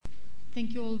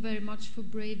Thank you all very much for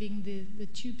braving the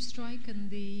tube strike and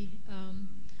the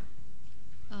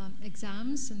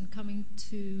exams and coming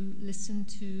to listen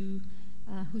to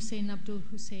Hussain Abdul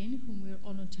Hussain, whom we're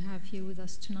honored to have here with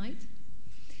us tonight.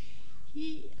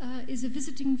 He is a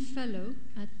visiting fellow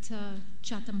at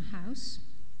Chatham House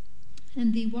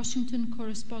and the Washington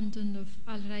correspondent of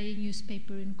Al-Rai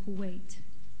newspaper in Kuwait.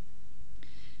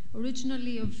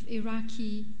 Originally of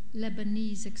Iraqi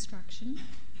Lebanese extraction,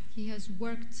 he has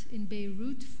worked in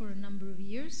Beirut for a number of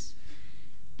years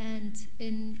and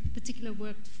in particular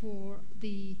worked for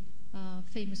the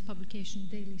famous publication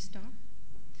Daily Star.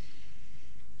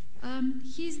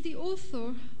 He's the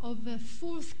author of a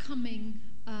forthcoming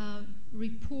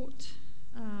report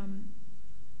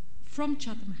from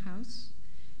Chatham House,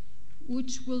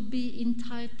 which will be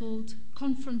entitled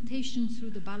Confrontation through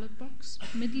the Ballot Box,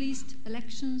 Middle East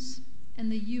Elections and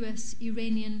the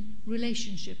US-Iranian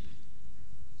Relationship.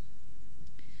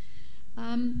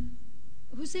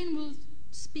 Hussain will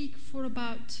speak for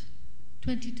about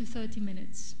 20 to 30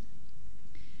 minutes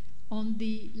on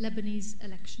the Lebanese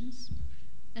elections,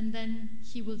 and then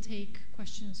he will take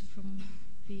questions from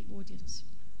the audience.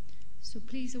 So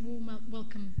please, a warm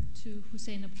welcome to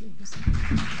Hussain Abdul Hussain.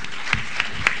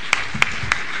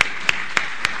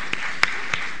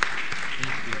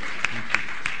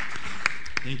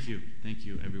 Thank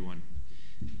you, everyone,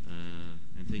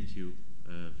 and thank you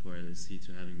for LSE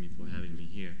for having me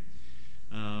here.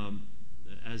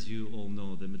 As you all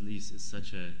know, the Middle East is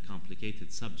such a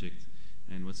complicated subject,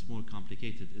 and what's more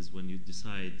complicated is when you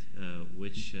decide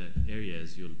which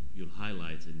areas you'll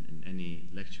highlight in any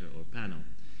lecture or panel.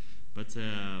 But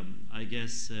I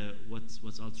guess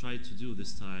what I'll try to do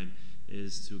this time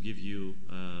is to give you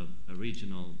a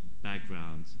regional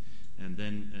background, and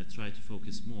then try to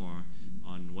focus more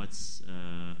on what's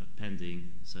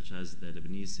pending, such as the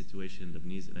Lebanese situation,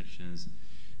 Lebanese elections,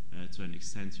 to an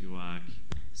extent Iraq,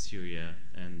 Syria,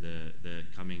 and the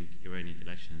coming Iranian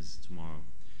elections tomorrow.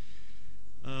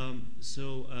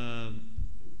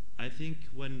 I think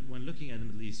when looking at the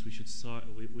Middle East,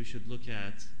 we should look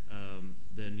at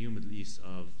the new Middle East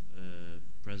of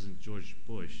President George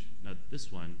Bush, not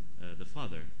this one, the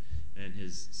father, and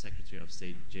his Secretary of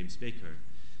State James Baker.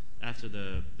 After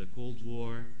the Cold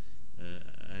War,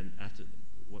 and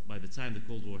by the time the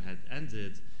Cold War had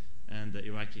ended, and the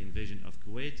Iraqi invasion of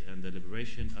Kuwait and the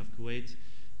liberation of Kuwait,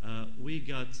 we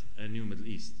got a new Middle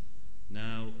East.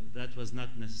 Now, that was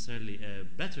not necessarily a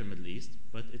better Middle East,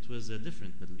 but it was a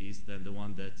different Middle East than the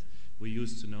one that we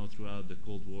used to know throughout the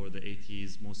Cold War, the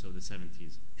 80s, most of the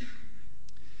 70s.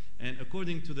 And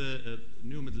according to the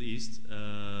new Middle East,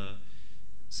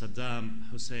 Saddam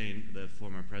Hussein, the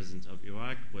former president of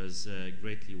Iraq, was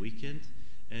greatly weakened,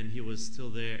 and he was still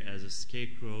there as a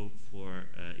scarecrow for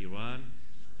Iran.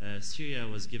 Syria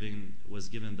was given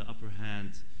the upper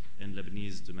hand in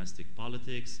Lebanese domestic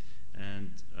politics,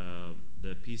 and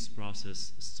the peace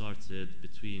process started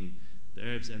between the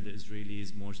Arabs and the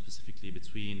Israelis, more specifically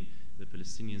between the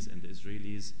Palestinians and the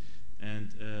Israelis.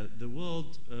 And the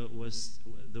world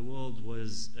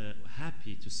was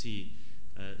happy to see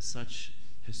such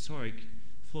historic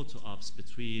photo ops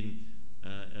between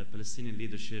Palestinian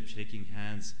leadership shaking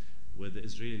hands with the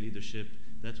Israeli leadership.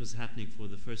 That was happening for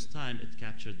the first time. It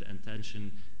captured the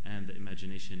attention and the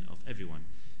imagination of everyone.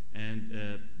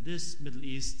 And this Middle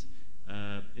East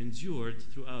endured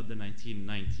throughout the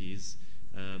 1990s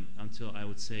until, I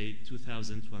would say,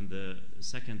 2000, when the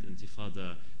second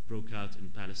Intifada broke out in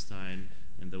Palestine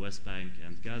and the West Bank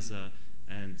and Gaza,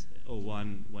 and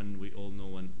 2001, when we all know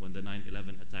when the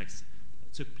 9/11 attacks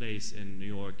took place in New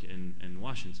York and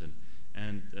Washington,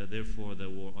 and therefore the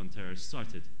war on terror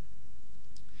started.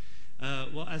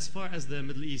 Well, as far as the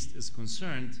Middle East is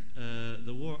concerned,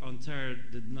 the war on terror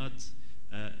did not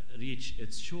reach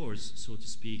its shores, so to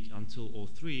speak, until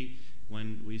 2003,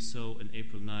 when we saw on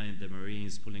April 9 the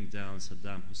Marines pulling down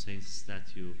Saddam Hussein's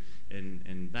statue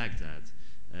in Baghdad.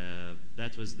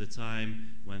 That was the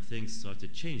time when things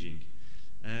started changing.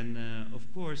 And of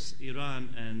course, Iran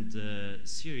and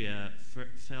Syria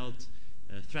felt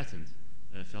threatened,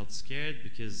 felt scared,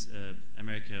 because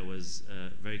America was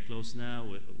very close now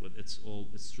with all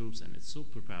its troops and its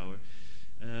superpower.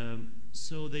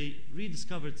 So they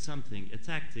rediscovered something, a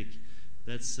tactic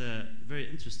that's very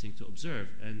interesting to observe,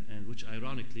 and which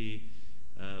ironically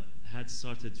had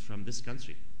started from this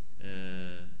country.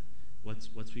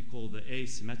 What we call the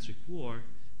asymmetric war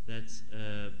that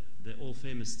the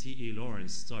all-famous T.E.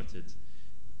 Lawrence started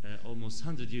almost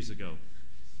 100 years ago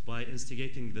by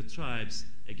instigating the tribes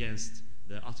against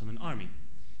the Ottoman army.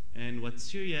 And what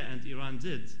Syria and Iran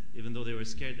did, even though they were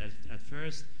scared at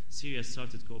first, Syria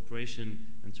started cooperation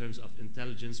in terms of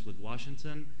intelligence with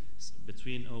Washington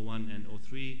between 2001 and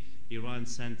 2003. Iran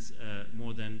sent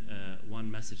more than one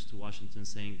message to Washington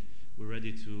saying, we're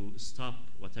ready to stop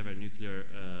whatever nuclear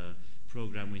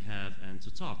program we have and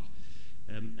to talk.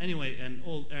 Anyway, and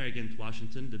all arrogant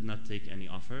Washington did not take any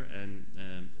offer, and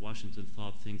Washington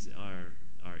thought things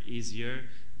are easier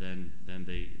than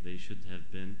they should have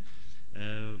been.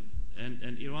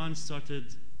 And Iran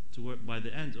started to work. By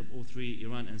the end of 2003,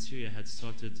 Iran and Syria had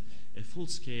started a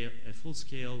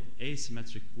full-scale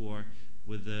asymmetric war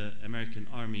with the American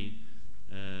army,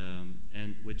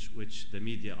 and which the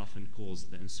media often calls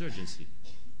the insurgency.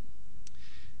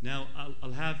 Now,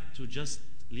 I'll have to just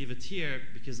leave it here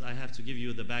because I have to give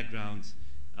you the background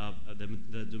of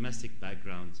the domestic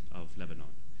background of Lebanon.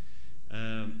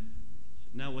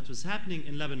 Now, what was happening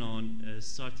in Lebanon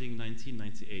starting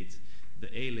 1998,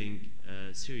 the ailing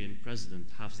Syrian president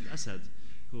Hafez al-Assad,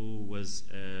 who was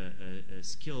a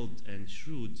skilled and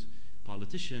shrewd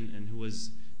politician and who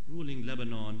was ruling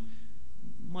Lebanon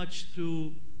much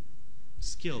through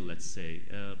skill, let's say,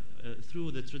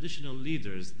 through the traditional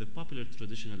leaders, the popular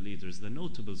traditional leaders, the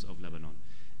notables of Lebanon.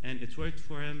 And it worked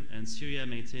for him, and Syria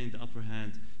maintained the upper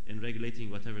hand in regulating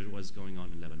whatever was going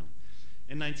on in Lebanon.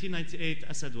 In 1998,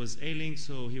 Assad was ailing,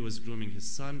 so he was grooming his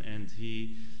son, and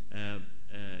he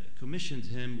commissioned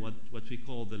him what we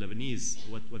call the Lebanese,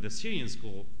 what the Syrians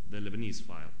call the Lebanese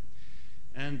file.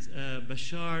 And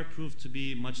Bashar proved to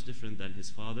be much different than his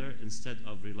father. Instead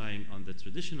of relying on the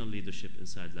traditional leadership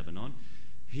inside Lebanon,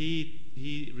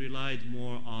 he relied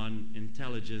more on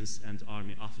intelligence and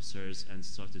army officers and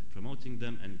started promoting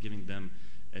them and giving them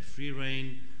a free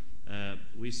rein.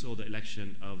 We saw the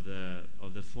election of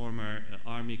the former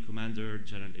army commander,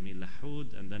 General Emil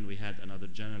Lahoud, and then we had another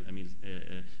General,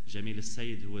 Jamil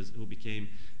al-Sayed, who became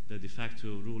the de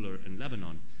facto ruler in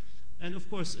Lebanon. And of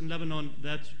course, in Lebanon,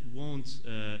 that won't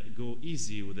go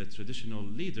easy with the traditional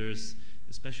leaders,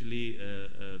 especially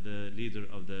the leader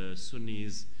of the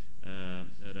Sunnis,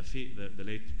 the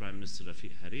late Prime Minister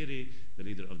Rafiq Hariri, the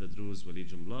leader of the Druze, Walid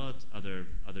Jumblat, other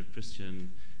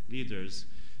Christian leaders.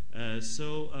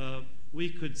 So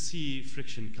we could see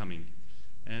friction coming,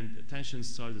 and tensions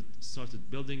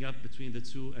started building up between the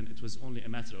two, and it was only a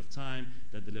matter of time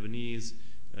that the Lebanese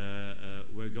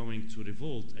were going to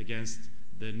revolt against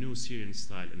the new Syrian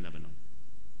style in Lebanon.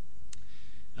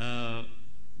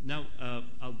 Now,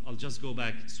 I'll just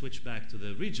switch back to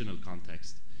the regional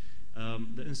context.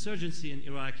 The insurgency in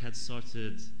Iraq had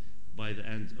started by the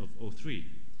end of 2003,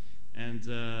 and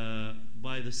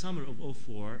by the summer of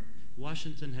 2004,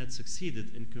 Washington had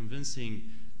succeeded in convincing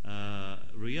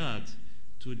Riyadh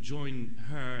to join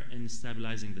her in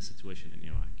stabilizing the situation in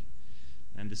Iraq.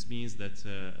 And this means that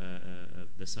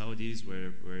the Saudis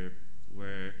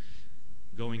were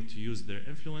going to use their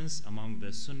influence among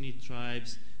the Sunni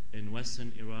tribes in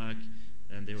western Iraq,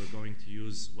 and they were going to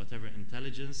use whatever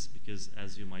intelligence, because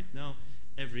as you might know,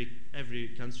 every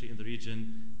country in the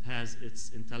region has its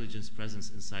intelligence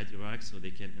presence inside Iraq, so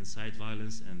they can incite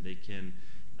violence and they can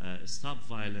stop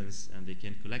violence and they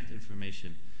can collect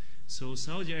information. So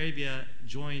Saudi Arabia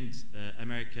joined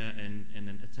America in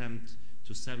an attempt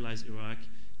to stabilize Iraq.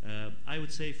 I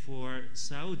would say for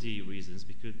Saudi reasons,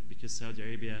 because Saudi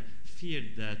Arabia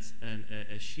feared that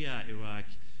a Shia Iraq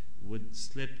would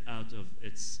slip out of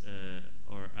its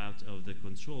or out of the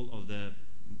control of the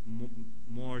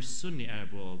more Sunni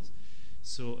Arab world.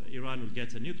 So Iran will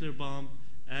get a nuclear bomb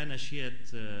and a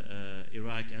Shiite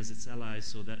Iraq as its ally.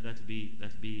 So that'd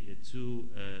be too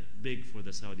big for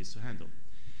the Saudis to handle.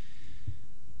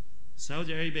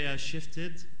 Saudi Arabia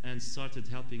shifted and started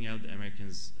helping out the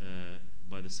Americans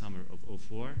by the summer of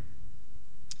 2004.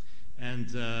 And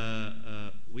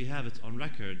we have it on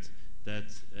record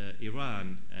that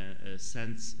Iran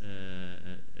sent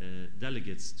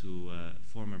delegates to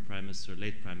former Prime Minister,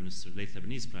 late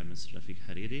Lebanese Prime Minister Rafiq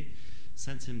Hariri,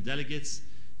 sent him delegates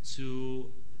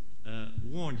to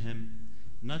warn him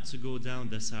not to go down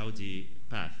the Saudi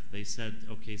path. They said,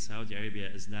 okay, Saudi Arabia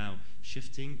is now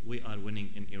shifting. We are winning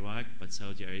in Iraq, but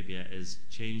Saudi Arabia is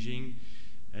changing,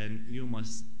 and you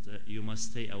must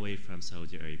stay away from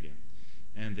Saudi Arabia.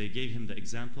 And they gave him the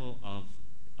example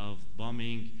of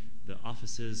bombing the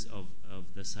offices of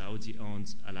the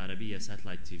Saudi-owned Al Arabiya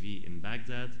satellite TV in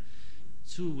Baghdad.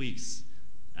 2 weeks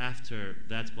after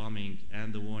that bombing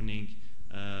and the warning,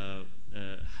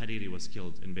 Hariri was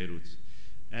killed in Beirut.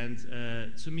 And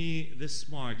to me, this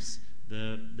marks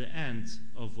the end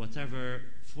of whatever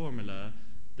formula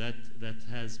that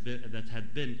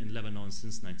had been in Lebanon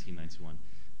since 1991.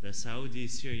 The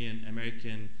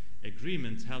Saudi-Syrian-American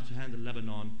agreement how to handle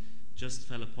Lebanon just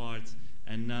fell apart,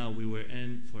 and now we were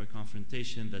in for a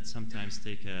confrontation that sometimes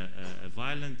take a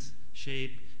violent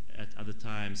shape. At other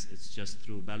times, it's just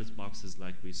through ballot boxes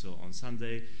like we saw on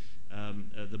Sunday.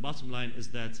 The bottom line is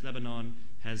that Lebanon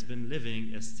has been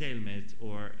living a stalemate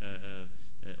or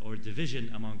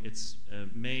division among its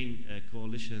main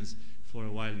coalitions for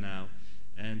a while now.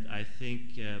 And I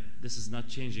think this is not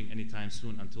changing anytime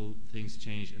soon until things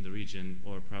change in the region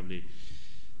or probably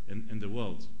in the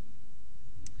world.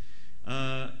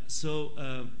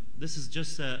 This is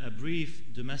just a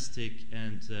brief domestic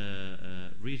and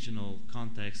regional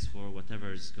context for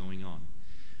whatever is going on.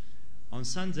 On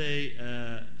Sunday,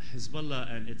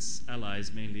 Hezbollah and its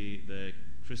allies, mainly the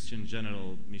Christian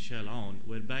general Michel Aoun,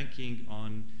 were banking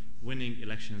on winning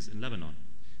elections in Lebanon.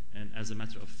 And as a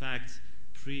matter of fact,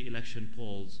 pre-election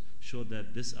polls showed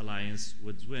that this alliance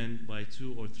would win by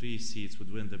 2 or 3 seats,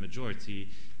 would win the majority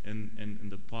in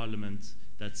the parliament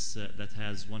that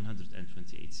has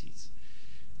 128 seats.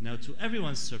 Now, to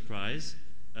everyone's surprise,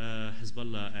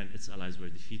 Hezbollah and its allies were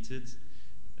defeated.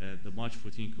 The March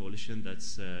 14 coalition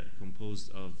that's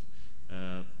composed of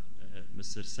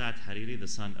Mr. Saad Hariri, the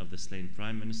son of the slain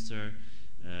prime minister,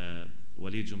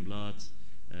 Walid Jumblat,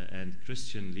 and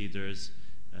Christian leaders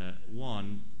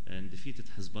won and defeated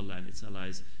Hezbollah and its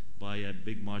allies by a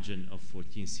big margin of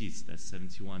 14 seats. That's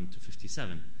 71 to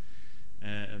 57.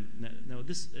 Now,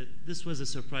 this was a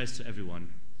surprise to everyone.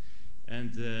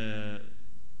 And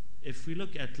if we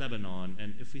look at Lebanon,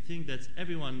 and if we think that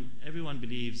everyone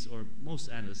believes, or most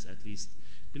analysts at least,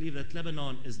 believe that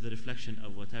Lebanon is the reflection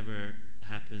of whatever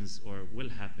happens or will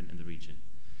happen in the region.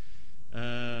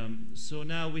 So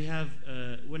now we have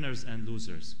winners and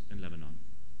losers in Lebanon.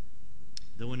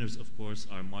 The winners, of course,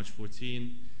 are March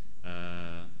 14,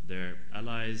 their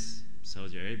allies,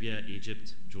 Saudi Arabia,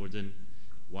 Egypt, Jordan,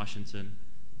 Washington,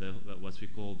 what we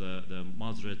call the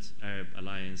moderate Arab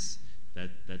alliance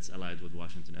that's allied with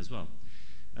Washington as well.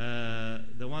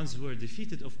 The ones who were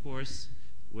defeated, of course,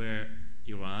 were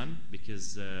Iran,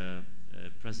 because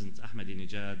President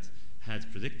Ahmadinejad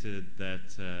had predicted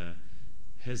that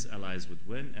his allies would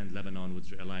win and Lebanon would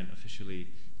realign officially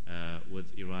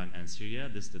with Iran and Syria.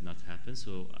 This did not happen,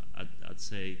 so I'd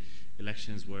say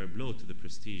elections were a blow to the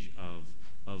prestige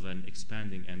of an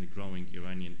expanding and growing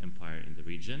Iranian empire in the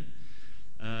region.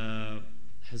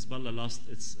 Hezbollah lost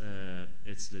its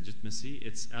legitimacy.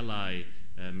 Its ally,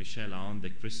 Michel Aoun, the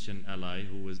Christian ally,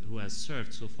 who has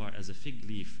served so far as a fig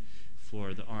leaf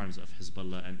for the arms of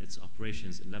Hezbollah and its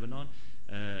operations in Lebanon,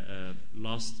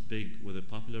 lost big with a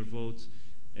popular vote.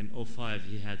 In 2005,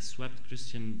 he had swept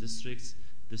Christian districts.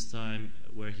 This time,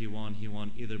 where he won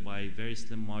either by very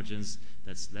slim margins,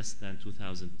 that's less than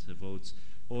 2,000 votes,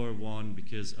 or won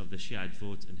because of the Shiite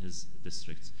vote in his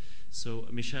districts. So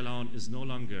Michel Aoun is no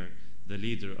longer the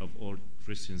leader of all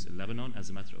Christians in Lebanon. As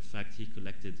a matter of fact, he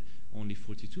collected only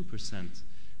 42%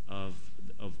 of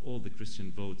all the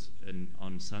Christian votes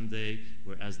on Sunday,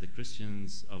 whereas the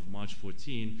Christians of March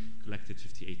 14 collected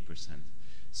 58%.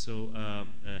 So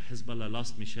Hezbollah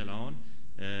lost Michel Aoun.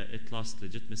 It lost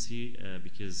legitimacy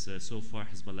because so far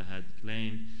Hezbollah had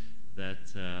claimed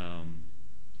that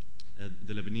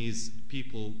the Lebanese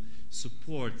people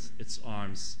support its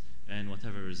arms and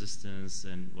whatever resistance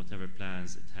and whatever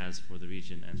plans it has for the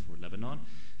region and for Lebanon.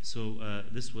 So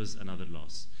this was another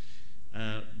loss.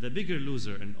 The bigger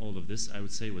loser in all of this, I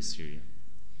would say, was Syria.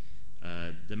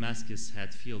 Damascus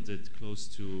had fielded close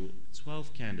to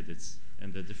 12 candidates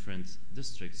in the different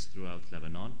districts throughout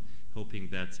Lebanon, hoping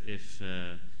that if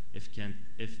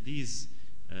these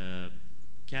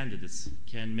candidates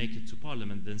can make it to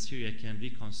parliament, then Syria can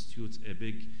reconstitute a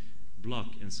big bloc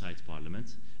inside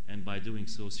parliament, and by doing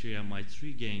so, Syria might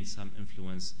regain some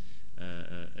influence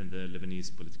in the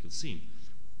Lebanese political scene.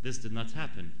 This did not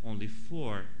happen. Only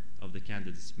 4 of the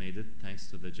candidates made it, thanks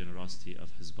to the generosity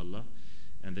of Hezbollah,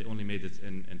 and they only made it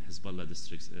in Hezbollah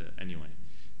districts anyway,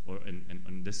 or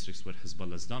in districts where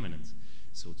Hezbollah is dominant,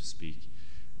 so to speak.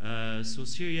 So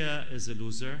Syria is a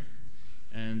loser,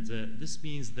 and this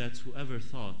means that whoever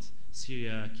thought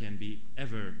Syria can be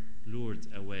ever lured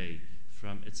away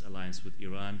from its alliance with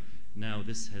Iran, now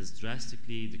this has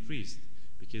drastically decreased,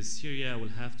 because Syria will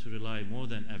have to rely more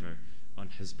than ever on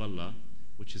Hezbollah,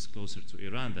 which is closer to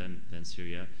Iran than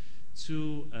Syria,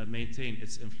 to maintain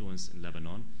its influence in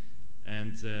Lebanon.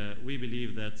 And we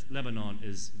believe that Lebanon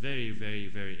is very, very,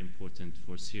 very important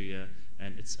for Syria,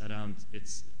 and it's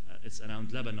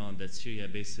around Lebanon that Syria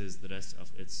bases the rest of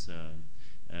its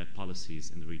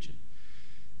policies in the region.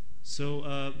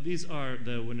 So these are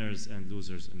the winners and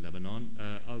losers in Lebanon.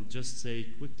 I'll just say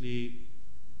quickly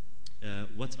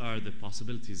what are the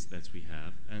possibilities that we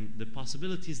have. And the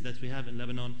possibilities that we have in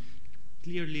Lebanon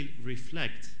clearly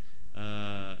reflect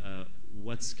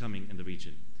what's coming in the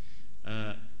region.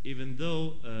 Even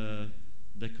though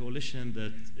the coalition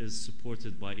that is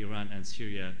supported by Iran and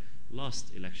Syria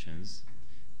lost elections,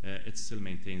 it still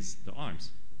maintains the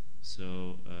arms.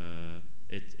 So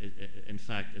in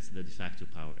fact, it's the de facto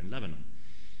power in Lebanon.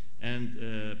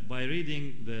 And by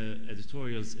reading the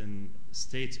editorials in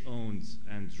state-owned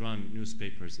and run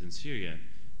newspapers in Syria,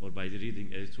 or by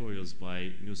reading editorials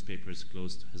by newspapers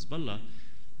close to Hezbollah,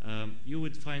 you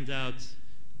would find out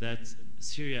that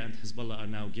Syria and Hezbollah are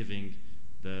now giving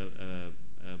the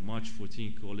March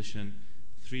 14 coalition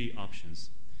 3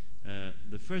 options.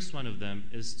 The first one of them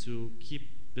is to keep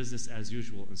business as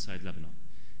usual inside Lebanon,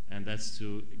 and that's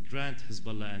to grant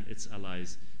Hezbollah and its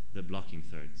allies the blocking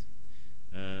third.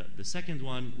 The second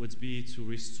one would be to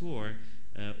restore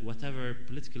whatever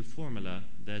political formula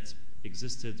that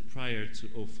existed prior to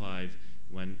 2005,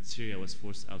 when Syria was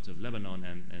forced out of Lebanon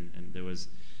and there was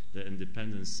the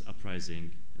independence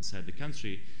uprising inside the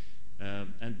country.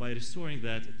 And by restoring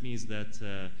that, it means that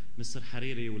Mr.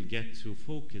 Hariri will get to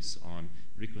focus on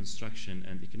reconstruction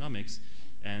and economics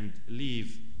and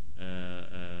leave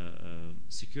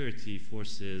security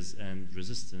forces and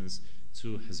resistance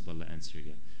to Hezbollah and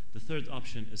Syria. The third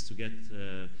option is to get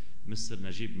Mr.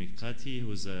 Najib Mikati,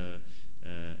 who's a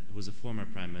former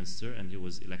prime minister, and he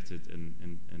was elected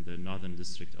in the northern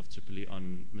district of Tripoli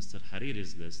on Mr.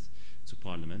 Hariri's list to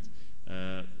parliament,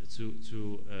 to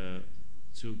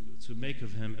make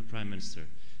of him a prime minister.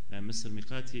 Mr.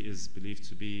 Mikati is believed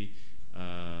to be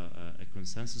a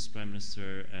consensus prime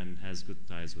minister and has good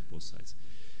ties with both sides.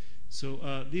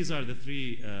 So these are the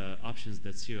 3 options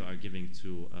that Syria are giving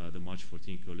to the March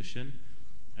 14 coalition.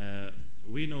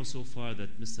 We know so far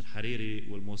that Mr. Hariri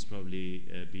will most probably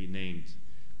be named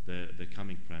the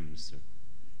coming prime minister.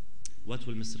 What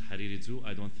will Mr. Hariri do?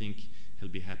 I don't think he'll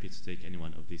be happy to take any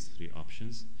one of these 3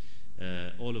 options.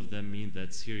 All of them mean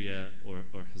that Syria or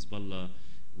Hezbollah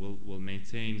will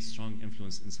maintain strong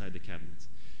influence inside the cabinet.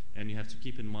 And you have to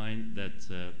keep in mind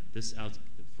that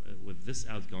with this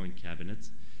outgoing cabinet,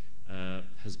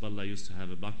 Hezbollah used to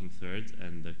have a blocking third,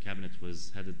 and the cabinet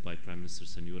was headed by Prime Minister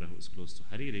Sanyura, who is close to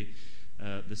Hariri.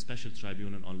 The Special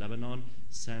Tribunal on Lebanon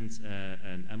sent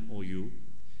an MOU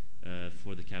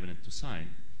for the cabinet to sign,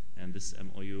 and this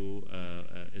MOU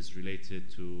is related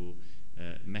to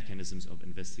mechanisms of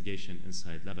investigation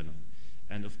inside Lebanon.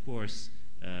 And of course,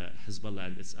 Hezbollah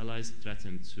and its allies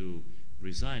threatened to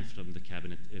resign from the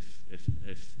cabinet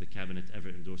if the cabinet ever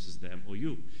endorses the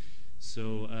MOU.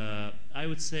 So I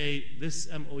would say this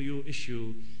MOU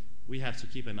issue, we have to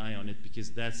keep an eye on it,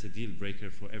 because that's a deal breaker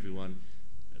for everyone.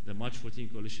 The March 14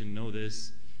 coalition know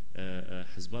this,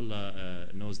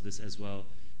 Hezbollah knows this as well,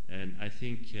 and I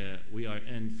think we are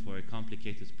in for a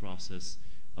complicated process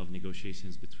of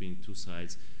negotiations between 2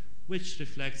 sides, which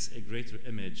reflects a greater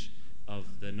image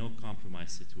of the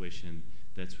no-compromise situation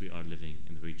that we are living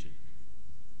in the region.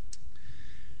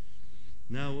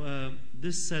 Now,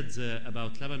 this said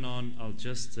about Lebanon, I'll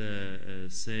just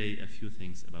say a few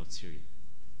things about Syria.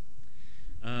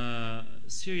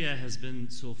 Syria has been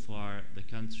so far the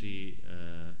country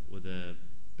with the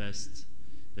best,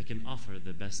 that can offer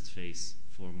the best face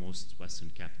for most Western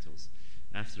capitals.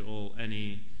 After all,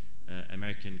 any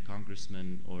American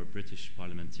congressman or British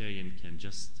parliamentarian can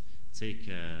just take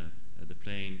the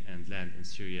plane and land in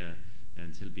Syria,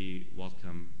 and he'll be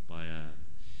welcomed by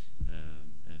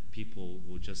people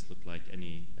who just look like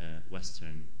any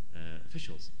Western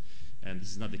officials. And this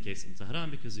is not the case in Tehran,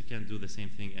 because you can't do the same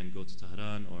thing and go to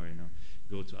Tehran or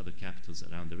go to other capitals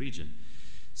around the region.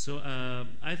 So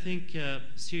I think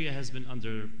Syria has been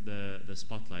under the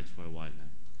spotlight for a while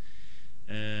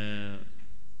now.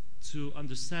 To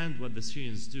understand what the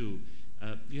Syrians do,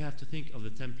 you have to think of the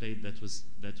template that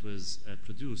was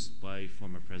produced by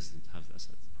former President Hafez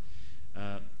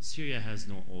Assad. Syria has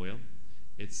no oil.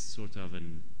 It's sort of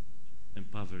an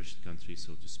impoverished country,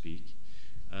 so to speak.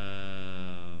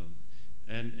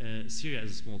 And Syria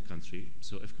is a small country,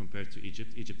 so if compared to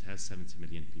Egypt, Egypt has 70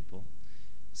 million people.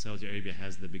 Saudi Arabia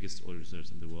has the biggest oil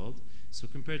reserves in the world. So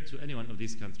compared to any one of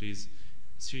these countries,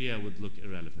 Syria would look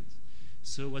irrelevant.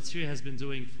 So what Syria has been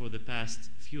doing for the past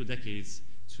few decades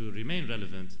to remain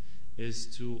relevant is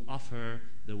to offer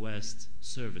the West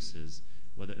services,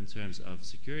 whether in terms of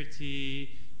security,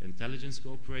 intelligence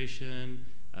cooperation,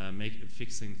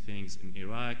 fixing things in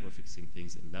Iraq, or fixing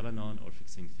things in Lebanon, or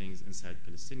fixing things inside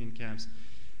Palestinian camps,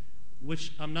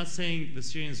 which I'm not saying the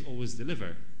Syrians always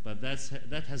deliver, but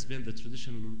that has been the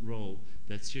traditional role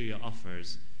that Syria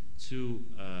offers to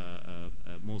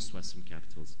most Western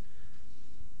capitals.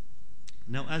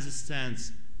 Now, as it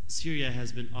stands, Syria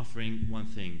has been offering one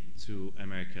thing to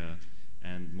America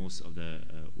and most of the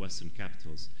Western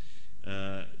capitals.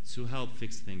 to help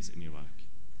fix things in Iraq.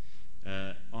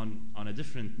 On a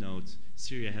different note,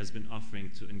 Syria has been offering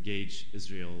to engage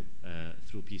Israel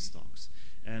through peace talks.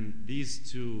 And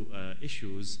these two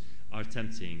issues are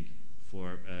tempting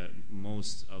for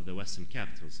most of the Western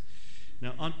capitals.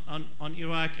 Now, on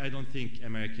Iraq, I don't think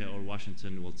America or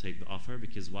Washington will take the offer,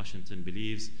 because Washington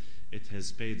believes it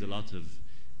has paid a lot of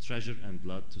treasure and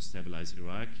blood to stabilize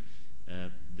Iraq.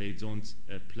 They don't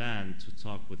plan to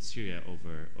talk with Syria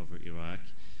over Iraq.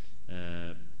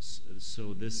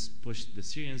 So this pushed the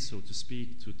Syrians, so to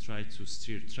speak, to try to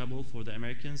steer trouble for the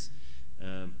Americans.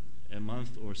 A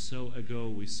month or so ago,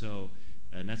 we saw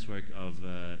a network of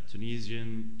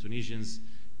Tunisians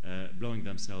blowing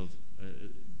themselves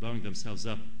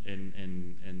up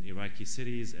in Iraqi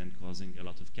cities and causing a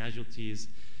lot of casualties.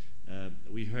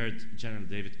 We heard General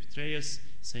David Petraeus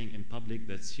saying in public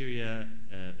that Syria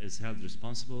is held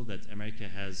responsible, that America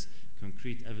has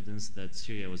concrete evidence that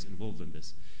Syria was involved in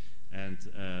this. And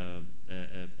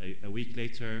a week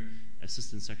later,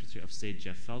 Assistant Secretary of State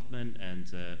Jeff Feltman and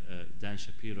Dan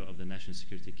Shapiro of the National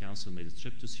Security Council made a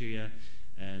trip to Syria,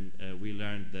 and we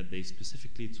learned that they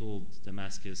specifically told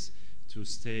Damascus to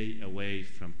stay away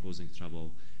from causing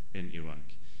trouble in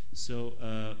Iraq. So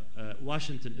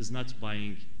Washington is not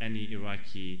buying any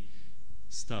Iraqi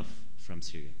stuff from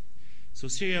Syria. So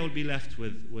Syria will be left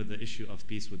with the issue of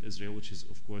peace with Israel, which is,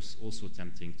 of course, also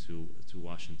tempting to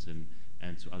Washington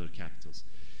and to other capitals.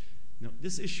 Now,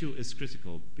 this issue is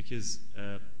critical because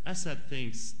Assad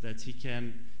thinks that he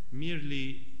can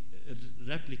merely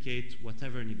replicate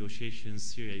whatever negotiations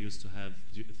Syria used to have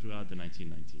throughout the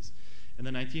 1990s. In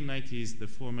the 1990s, the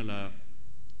formula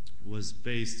was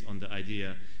based on the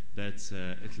idea that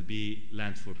it will be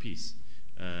land for peace.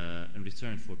 In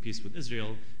return for peace with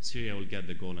Israel, Syria will get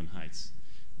the Golan Heights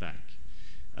back.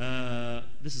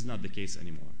 This is not the case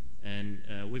anymore. And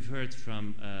we've heard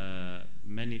from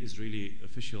many Israeli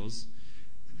officials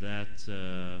that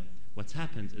what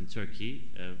happened in Turkey,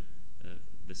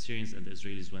 the Syrians and the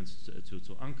Israelis went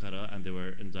to Ankara, and there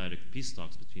were indirect peace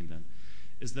talks between them,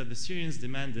 is that the Syrians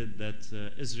demanded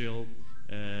that Israel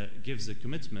gives a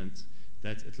commitment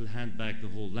that it will hand back the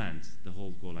whole land, the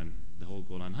whole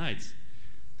Golan Heights.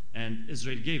 And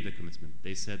Israel gave the commitment.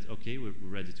 They said, okay, we're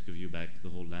ready to give you back the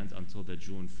whole land until the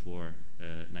June 4,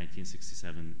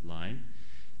 1967 line.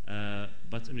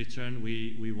 But in return,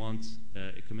 we want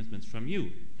a commitment from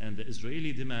you. And the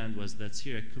Israeli demand was that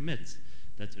Syria commit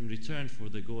that in return for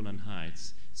the Golan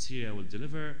Heights, Syria will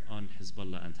deliver on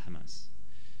Hezbollah and Hamas.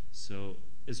 So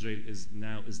Israel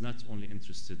is not only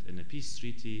interested in a peace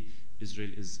treaty,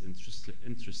 Israel is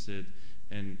interested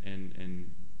in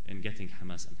getting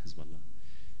Hamas and Hezbollah.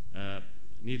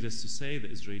 Needless to say, the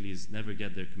Israelis never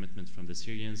get their commitment from the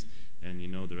Syrians, and you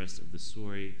know the rest of the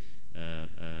story.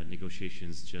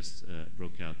 Negotiations just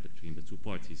broke out between the two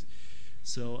parties.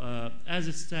 So as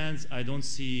it stands, I don't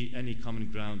see any common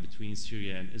ground between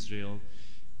Syria and Israel,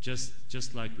 just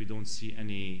like we don't see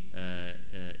any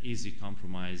easy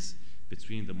compromise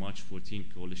between the March 14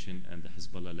 coalition and the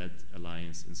Hezbollah-led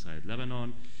alliance inside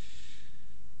Lebanon.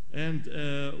 And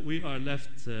we are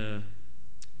left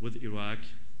with Iraq.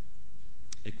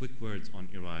 A quick word on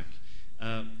Iraq.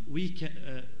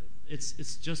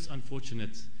 It's just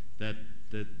unfortunate that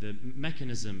the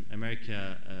mechanism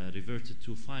America reverted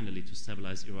to finally to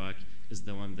stabilize Iraq is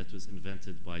the one that was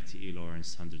invented by T.E.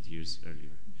 Lawrence 100 years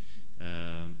earlier.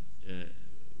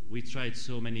 We tried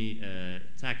so many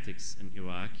tactics in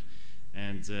Iraq,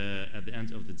 and at the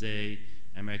end of the day,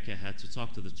 America had to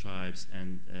talk to the tribes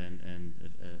and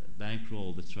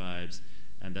bankroll the tribes,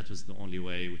 and that was the only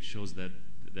way, which shows that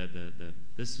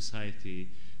this society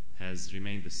has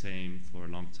remained the same for a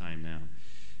long time now.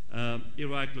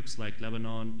 Iraq looks like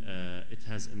Lebanon. It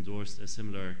has endorsed a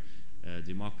similar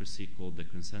democracy called the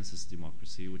consensus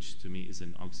democracy, which to me is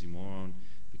an oxymoron,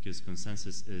 because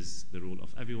consensus is the rule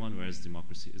of everyone, whereas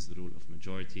democracy is the rule of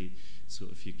majority. So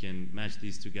if you can match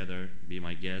these together, be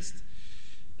my guest.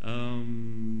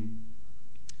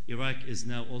 Iraq is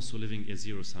now also living a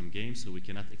zero-sum game, so we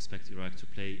cannot expect Iraq to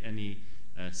play any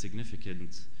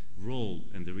significant role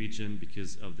in the region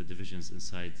because of the divisions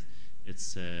inside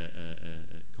its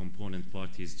component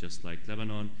parties, just like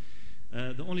Lebanon.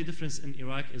 The only difference in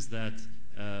Iraq is that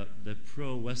the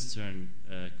pro-Western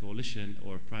coalition,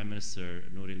 or Prime Minister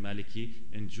Nouri al-Maliki,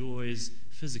 enjoys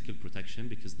physical protection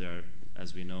because there are,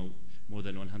 as we know, more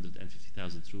than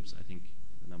 150,000 troops. I think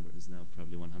the number is now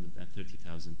probably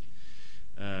 130,000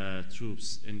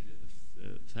 troops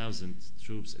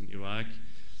in Iraq.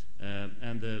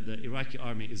 And the Iraqi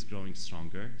army is growing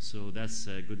stronger, so that's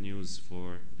good news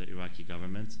for the Iraqi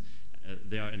government.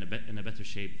 they are in a better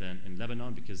shape than in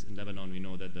Lebanon, because in Lebanon we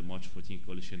know that the March 14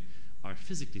 coalition are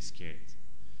physically scared.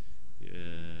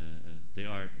 They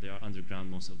are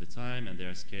underground most of the time, and they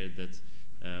are scared that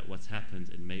what happened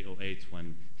in May 2008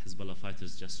 when Hezbollah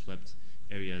fighters just swept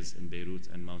areas in Beirut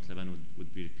and Mount Lebanon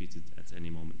would be repeated at any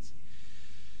moment.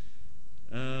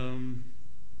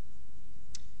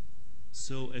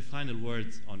 So a final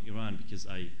word on Iran, because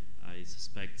I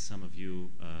suspect some of you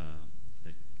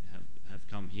have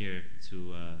come here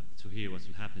to hear what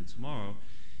will happen tomorrow.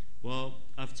 Well,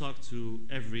 I've talked to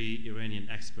every Iranian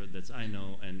expert that I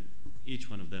know, and each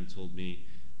one of them told me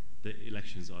the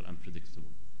elections are unpredictable.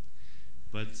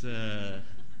 But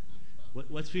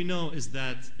what we know is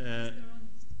that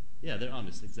they're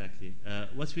honest, exactly.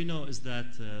 What we know is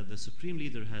that the supreme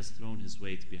leader has thrown his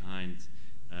weight behind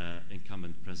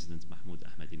incumbent President Mahmoud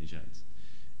Ahmadinejad.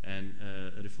 And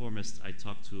a reformist, I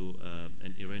talked to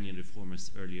an Iranian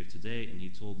reformist earlier today, and he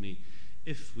told me,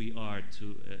 if we are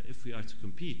to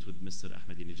compete with Mr.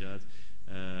 Ahmadinejad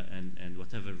and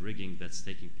whatever rigging that's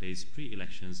taking place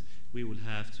pre-elections, we will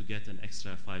have to get an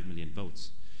extra 5 million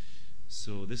votes.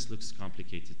 So this looks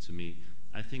complicated to me.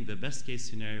 I think the best case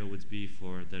scenario would be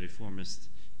for the reformist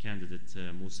candidate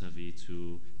Mousavi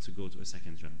to go to a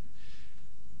second round.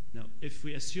 Now, if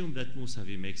we assume that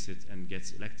Mousavi makes it and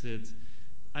gets elected,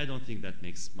 I don't think that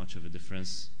makes much of a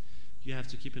difference. You have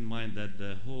to keep in mind that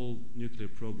the whole nuclear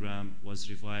program was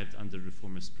revived under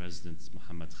reformist President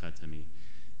Mohammad Khatami,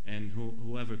 and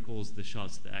whoever calls the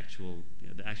shots, the actual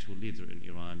leader in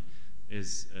Iran,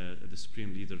 is the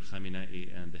supreme leader Khamenei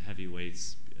and the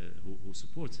heavyweights who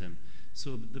support him.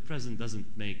 So the president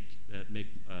doesn't make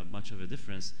much of a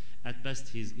difference. At best,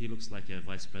 he looks like a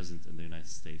vice president in the United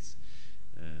States,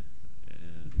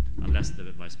 unless the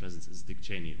vice president is Dick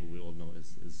Cheney, who we all know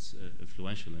is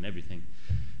influential in everything.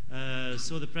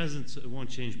 So the president won't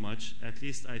change much. At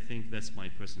least I think that's my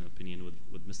personal opinion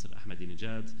with Mr.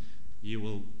 Ahmadinejad. You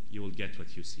will get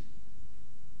what you see.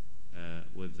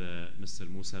 With Mr.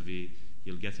 Mousavi,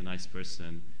 you'll get a nice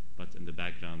person, but in the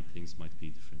background things might be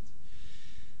different.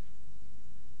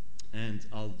 And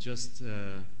I'll just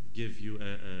give you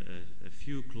a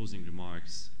few closing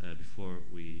remarks before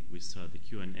we start the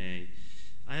Q&A.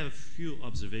 I have a few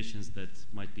observations that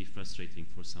might be frustrating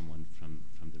for someone from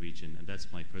the region, and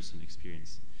that's my personal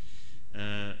experience.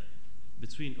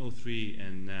 Between 2003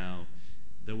 and now,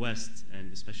 the West,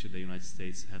 and especially the United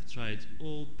States, have tried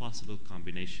all possible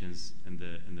combinations in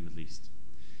the Middle East.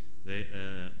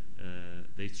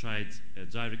 They tried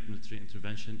direct military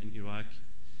intervention in Iraq.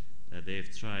 They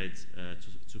have tried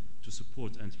to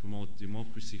support and promote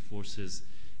democracy forces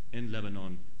in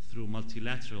Lebanon through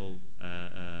multilateral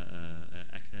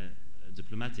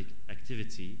diplomatic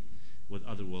activity with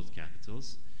other world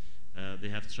capitals. They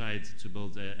have tried to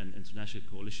build an international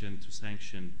coalition to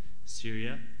sanction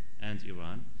Syria and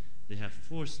Iran. They have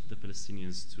forced the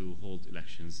Palestinians to hold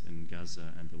elections in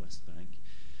Gaza and the West Bank.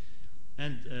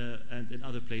 And in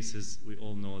other places, we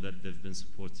all know that they've been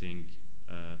supporting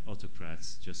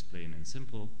autocrats, just plain and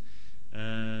simple.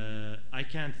 I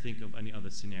can't think of any other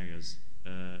scenarios.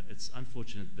 It's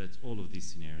unfortunate that all of these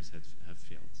scenarios have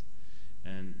failed.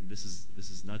 And this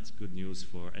is not good news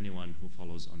for anyone who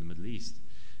follows on the Middle East.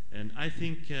 And I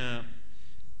think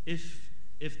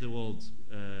if the world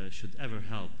should ever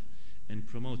help in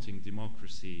promoting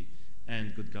democracy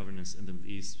and good governance in the Middle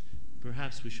East,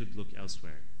 perhaps we should look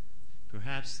elsewhere.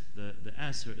 Perhaps the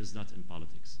answer is not in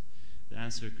politics. The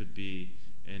answer could be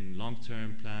in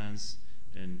long-term plans,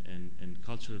 in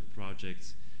cultural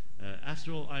projects.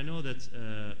 After all, I know that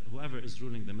whoever is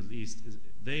ruling the Middle East,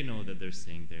 they know that they're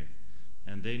staying there.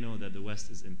 And they know that the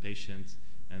West is impatient,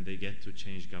 and they get to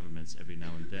change governments every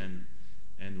now and then.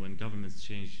 And when governments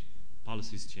change,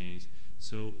 policies change.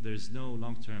 So there's no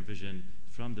long-term vision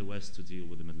from the West to deal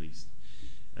with the Middle East.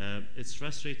 It's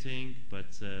frustrating,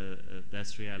 but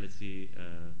that's reality.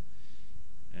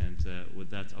 And with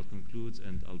that, I'll conclude,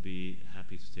 and I'll be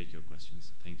happy to take your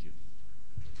questions. Thank you.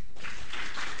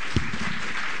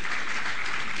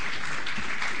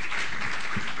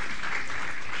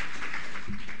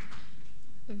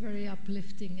 A very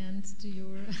uplifting end to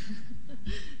your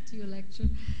to your lecture.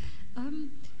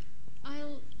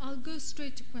 I'll go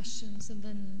straight to questions, and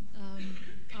then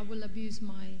I will abuse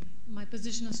my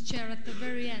position as chair at the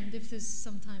very end if there's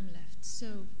some time left.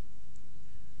 So,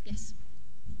 yes.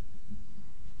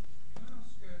 Can I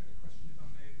ask a question, if I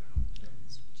may, about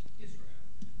Israel?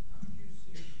 How do you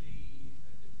see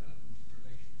the development of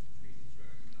relations between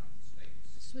Israel and the United States?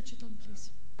 Switch it on,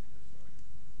 please.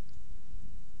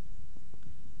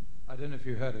 I don't know if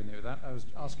you heard any of that. I was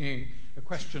asking a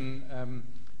question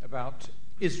about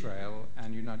Israel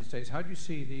and United States. How do you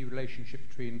see the relationship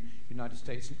between United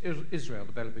States and Israel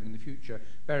developing in the future,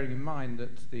 bearing in mind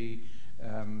that the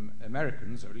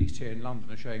Americans, or at least here in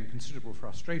London, are showing considerable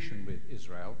frustration with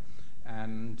Israel,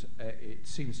 and it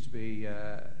seems to be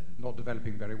not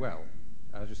developing very well.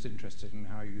 I was just interested in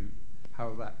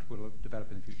how that will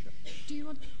develop in the future. Do you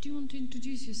want to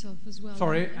introduce yourself as well?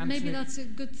 Sorry, Anthony. Maybe that's a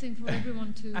good thing for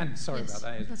everyone to... And sorry yes,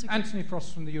 about that. that's okay. Anthony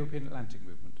Frost from the European Atlantic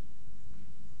Movement.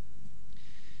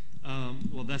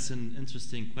 Well, that's an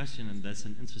interesting question, and that's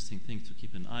an interesting thing to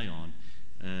keep an eye on.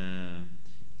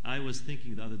 I was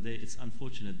thinking the other day, it's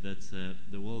unfortunate that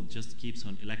the world just keeps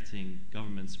on electing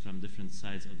governments from different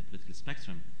sides of the political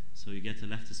spectrum. So you get a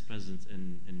leftist president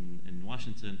in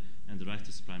Washington and a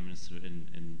rightist prime minister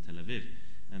in Tel Aviv.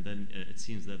 And then it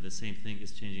seems that the same thing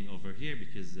is changing over here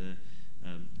because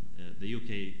the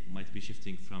UK might be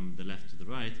shifting from the left to the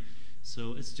right.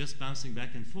 So it's just bouncing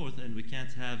back and forth, and we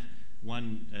can't have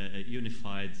one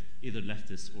unified, either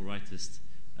leftist or rightist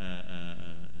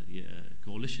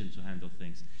coalition to handle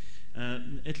things.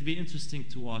 It'll be interesting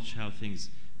to watch how things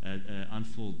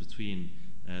unfold between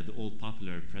the old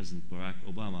popular President Barack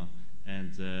Obama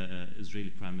and Israeli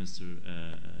Prime Minister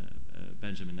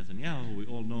Benjamin Netanyahu, who we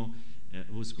all know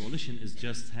whose coalition is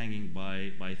just hanging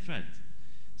by a thread.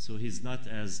 So he's not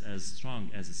as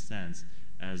strong as it stands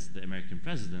as the American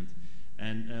president.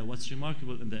 And what's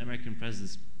remarkable in the American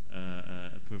president's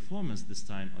performance this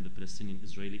time on the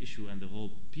Palestinian-Israeli issue and the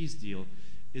whole peace deal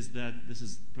is that this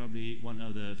is probably one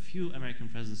of the few American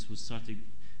presidents who's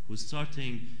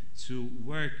starting to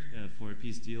work for a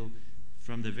peace deal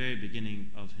from the very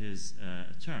beginning of his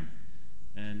term.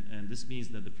 And this means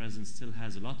that the president still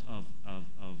has a lot of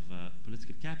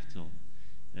political capital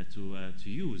to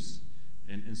use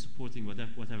in supporting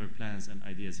whatever plans and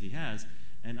ideas he has.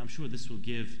 And I'm sure this will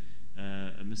give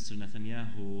Mr.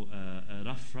 Netanyahu a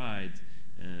rough ride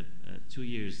 2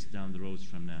 years down the road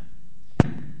from now.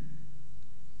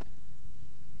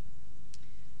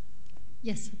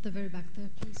 Yes, at the very back there,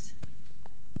 please.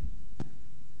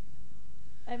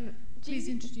 Please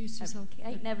introduce yourself.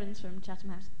 Kate Nevins from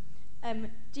Chatham House.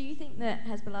 Do you think that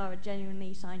Hezbollah are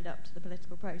genuinely signed up to the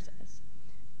political process?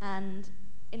 And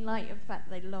in light of the fact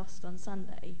that they lost on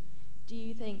Sunday, do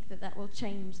you think that that will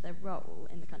change their role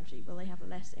in the country? Will they have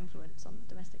less influence on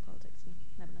domestic politics in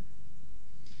Lebanon?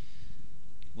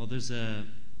 Well, there's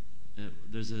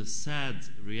a sad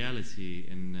reality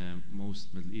in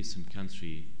most Middle Eastern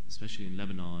countries, especially in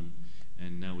Lebanon,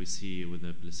 and now we see with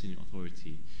the Palestinian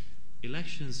Authority.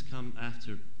 Elections come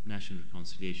after national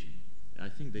reconciliation. I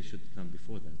think they should come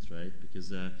before that, right?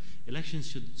 Because elections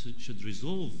should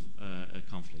resolve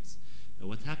conflicts.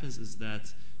 What happens is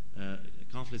that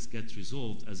conflicts get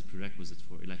resolved as a prerequisite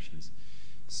for elections.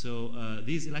 So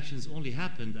these elections only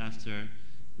happened after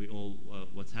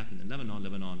what happened in Lebanon.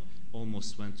 Lebanon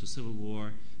almost went to civil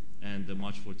war, and the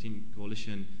March 14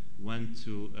 coalition went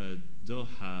to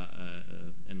Doha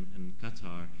in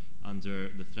Qatar under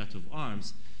the threat of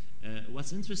arms.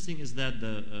 What's interesting is that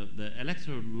the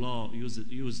electoral law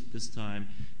used this time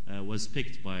was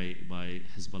picked by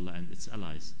Hezbollah and its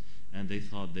allies, and they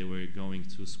thought they were going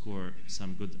to score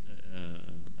some good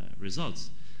results.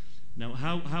 Now,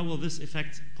 how will this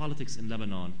affect politics in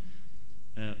Lebanon?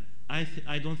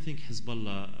 I don't think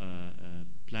Hezbollah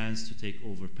plans to take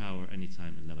over power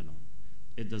anytime in Lebanon.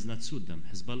 It does not suit them.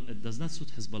 It does not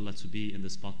suit Hezbollah to be in the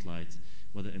spotlight,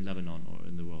 whether in Lebanon or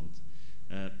in the world.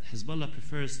 Hezbollah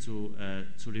prefers to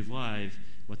revive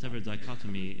whatever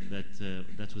dichotomy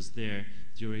that was there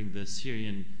during the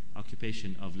Syrian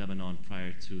occupation of Lebanon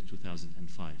prior to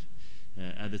 2005.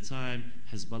 At the time,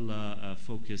 Hezbollah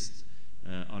focused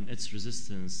on its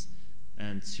resistance,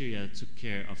 and Syria took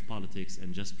care of politics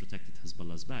and just protected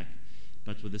Hezbollah's back.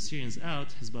 But with the Syrians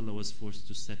out, Hezbollah was forced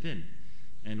to step in.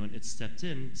 And when it stepped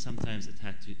in, sometimes it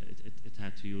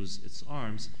had to use its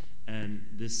arms, and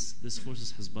this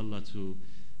forces Hezbollah to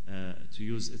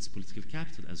use its political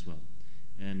capital as well.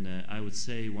 And I would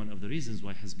say one of the reasons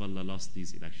why Hezbollah lost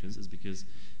these elections is because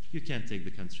you can't take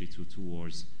the country to two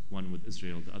wars, one with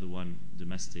Israel, the other one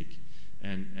domestic,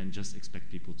 and just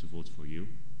expect people to vote for you.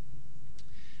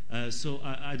 So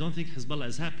I don't think Hezbollah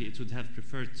is happy. It would have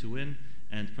preferred to win,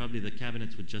 and probably the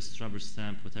cabinet would just rubber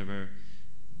stamp whatever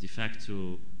de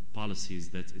facto policies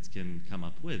that it can come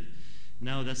up with.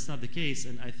 Now, that's not the case,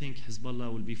 and I think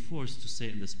Hezbollah will be forced to stay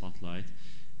in the spotlight,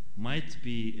 might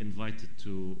be invited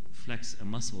to flex a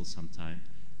muscle sometime,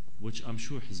 which I'm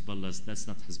sure that's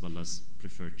not Hezbollah's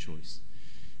preferred choice.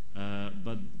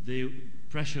 But the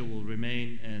pressure will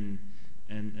remain, and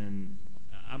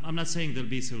I'm not saying there'll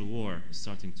be civil war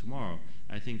starting tomorrow.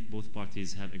 I think both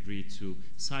parties have agreed to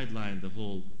sideline the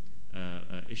whole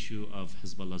issue of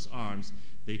Hezbollah's arms,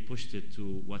 they pushed it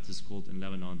to what is called in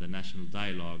Lebanon the National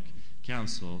Dialogue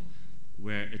Council,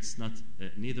 where it's not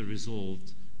neither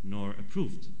resolved nor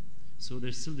approved. So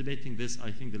they're still debating this.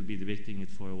 I think they'll be debating it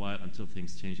for a while until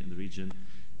things change in the region.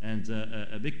 And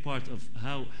a big part of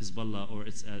how Hezbollah or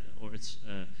its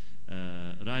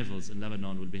rivals in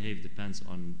Lebanon will behave depends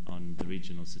on the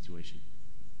regional situation.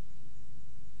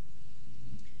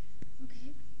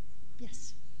 Okay.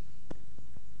 Yes.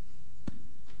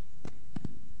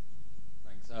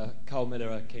 Thanks. Carl Miller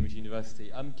at Cambridge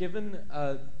University.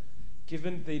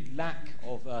 Given the lack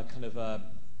of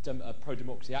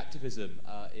pro-democracy activism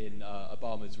in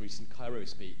Obama's recent Cairo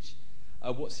speech,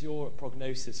 what's your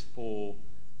prognosis for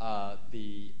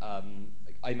the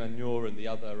Ayman Noor and the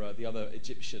other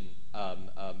Egyptian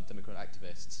democrat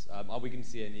activists? Are we going to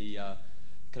see any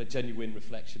kind of genuine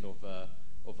reflection of the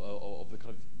kind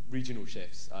of regional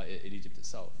shifts in Egypt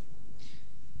itself?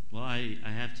 Well, I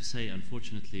have to say,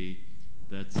 unfortunately,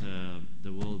 that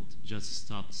the world just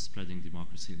stopped spreading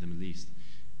democracy in the Middle East.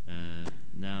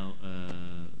 Now,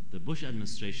 the Bush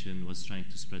administration was trying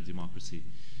to spread democracy.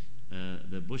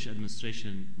 The Bush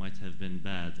administration might have been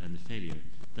bad and a failure.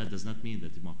 That does not mean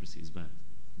that democracy is bad.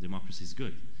 Democracy is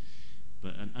good.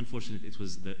 But unfortunately, it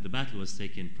was the battle was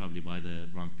taken probably by the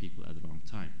wrong people at the wrong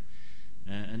time.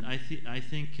 And I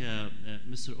think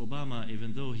Mr. Obama,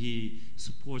 even though he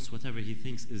supports whatever he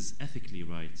thinks is ethically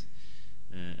right,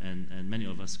 and many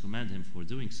of us commend him for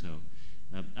doing so,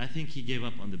 I think he gave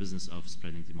up on the business of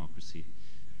spreading democracy.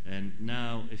 And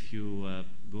now if you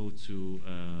go to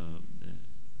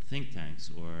think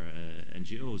tanks or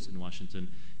NGOs in Washington,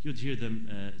 you'd hear them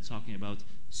talking about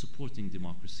supporting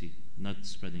democracy, not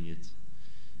spreading it.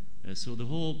 So the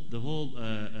whole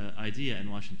idea in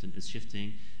Washington is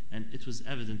shifting, and it was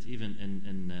evident even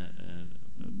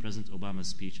in President Obama's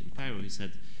speech in Cairo. He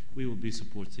said, we will be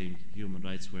supporting human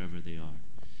rights wherever they are.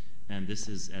 And this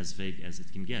is as vague as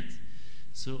it can get.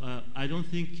 So I don't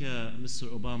think Mr.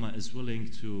 Obama is willing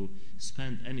to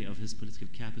spend any of his political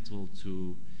capital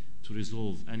to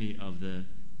resolve any of the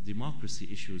democracy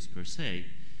issues per se.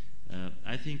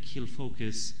 I think he'll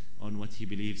focus on what he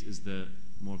believes is the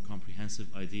more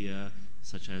comprehensive idea,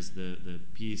 such as the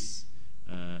peace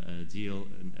deal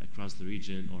across the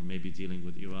region, or maybe dealing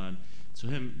with Iran. To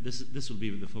him, this will be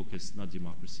the focus, not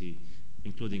democracy,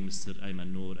 including Mr.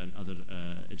 Ayman Noor and other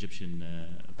Egyptian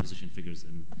opposition figures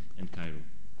in Cairo.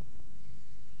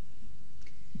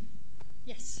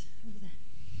 Yes, over there.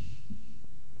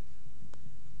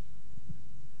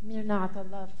 Mirna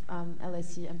Atallah,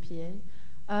 LSE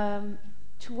MPA.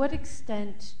 To what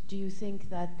extent do you think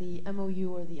that the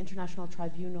MOU or the International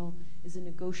Tribunal is a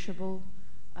negotiable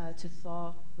to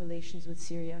thaw relations with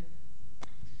Syria?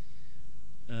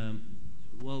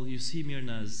 Well, you see,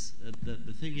 Mirnaz,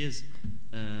 the thing is,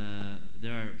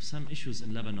 there are some issues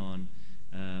in Lebanon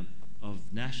of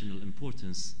national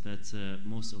importance that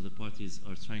most of the parties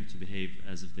are trying to behave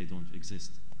as if they don't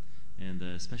exist. And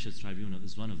the Special Tribunal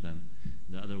is one of them.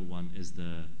 The other one is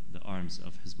the arms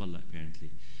of Hezbollah, apparently.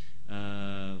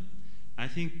 I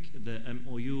think the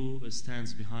MOU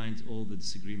stands behind all the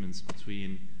disagreements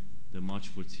between the March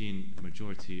 14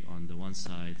 majority on the one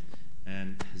side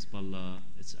and Hezbollah,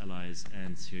 its allies,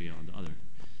 and Syria on the other.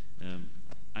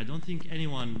 I don't think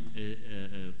anyone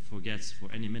forgets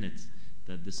for any minute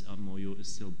that this MOU is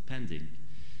still pending.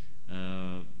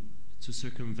 To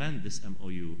circumvent this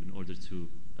MOU in order to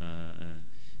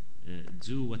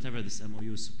do whatever this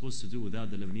MOU is supposed to do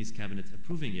without the Lebanese cabinet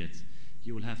approving it,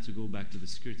 you will have to go back to the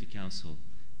Security Council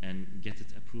and get it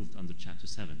approved under Chapter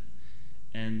 7.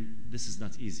 And this is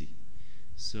not easy.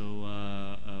 So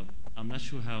I'm not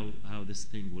sure how this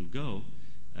thing will go.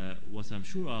 What I'm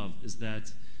sure of is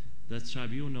that the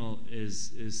tribunal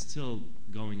is still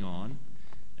going on,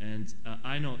 and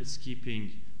I know it's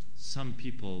keeping some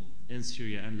people in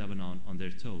Syria and Lebanon on their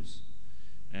toes.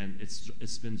 And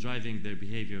it's been driving their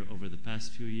behavior over the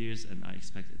past few years, and I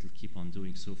expect it will keep on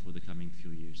doing so for the coming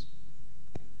few years.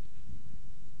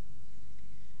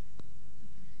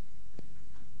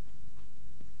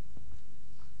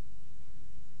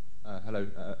 Hello,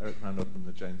 Eric Randolph from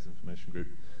the Janes Information Group.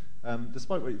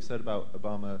 Despite what you've said about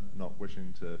Obama not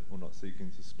wishing to, or not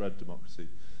seeking to spread democracy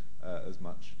as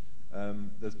much,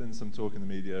 there's been some talk in the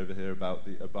media over here about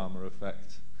the Obama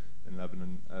effect in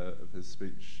Lebanon of his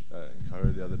speech in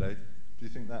Cairo the other day. Do you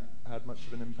think that had much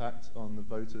of an impact on the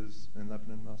voters in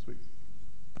Lebanon last week?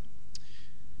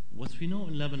 What we know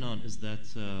in Lebanon is that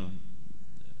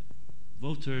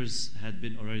voters had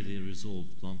been already resolved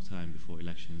long time before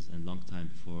elections and long time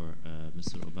before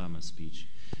Mr. Obama's speech.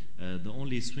 The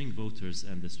only swing voters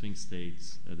and the swing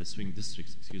states, the swing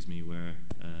districts, excuse me, were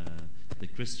the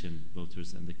Christian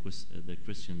voters and the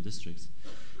Christian districts.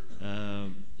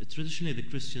 Traditionally, the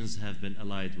Christians have been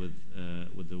allied with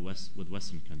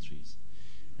Western countries,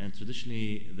 and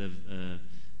traditionally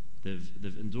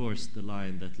they've endorsed the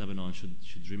line that Lebanon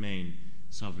should remain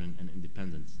sovereign and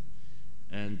independent.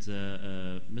 And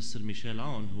Mr. Michel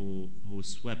Aoun, who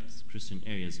swept Christian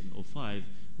areas in 2005,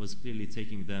 was clearly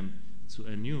taking them to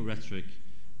a new rhetoric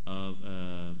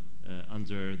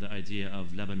under the idea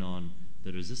of Lebanon,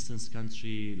 the resistance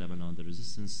country, Lebanon, the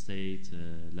resistance state,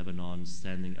 Lebanon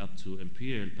standing up to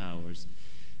imperial powers.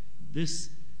 This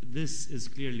is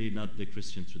clearly not the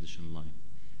Christian traditional line.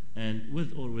 And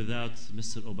with or without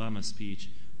Mr. Obama's speech,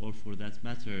 or for that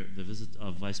matter, the visit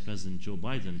of Vice President Joe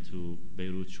Biden to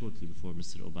Beirut shortly before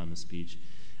Mr. Obama's speech,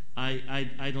 I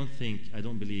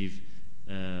don't believe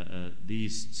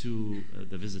these two,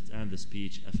 the visit and the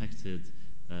speech, affected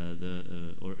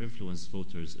or influenced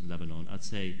voters in Lebanon. I'd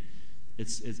say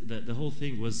the whole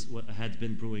thing had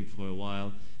been brewing for a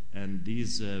while, and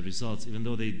these results, even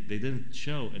though they didn't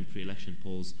show in pre-election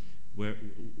polls,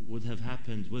 would have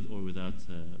happened with or without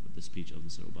the speech of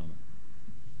Mr. Obama.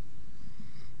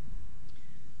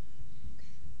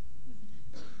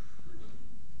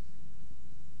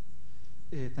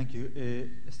 Thank you.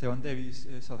 Esteban Davis,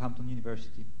 Southampton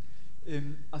University.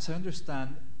 As I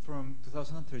understand, from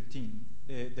 2013,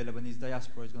 the Lebanese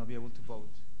diaspora is going to be able to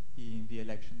vote in the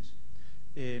elections.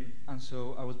 And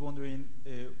so I was wondering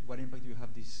what impact do you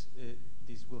have this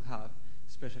will have,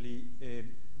 especially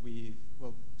with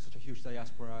such a huge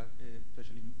diaspora,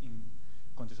 especially in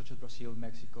countries such as Brazil,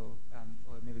 Mexico, and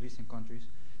other Middle Eastern countries.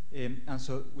 And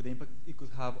so with the impact it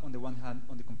could have, on the one hand,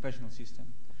 on the confessional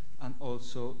system, and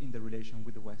also in the relation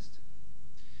with the West.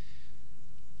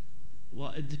 Well,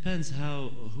 it depends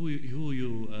who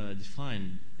you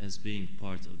define as being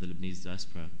part of the Lebanese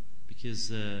diaspora, because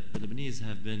the Lebanese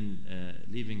have been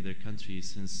leaving their country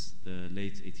since the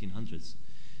late 1800s.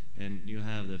 And you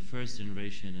have the first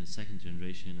generation and second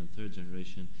generation and third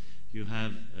generation. You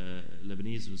have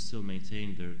Lebanese who still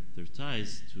maintain their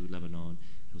ties to Lebanon,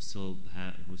 who still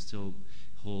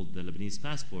hold the Lebanese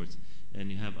passport, and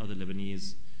you have other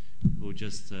Lebanese who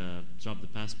just dropped the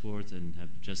passport and have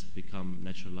just become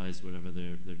naturalized wherever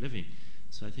they're living.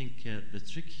 So I think the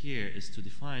trick here is to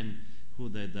define who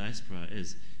the diaspora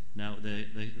is. Now,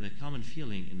 the common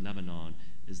feeling in Lebanon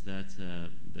is that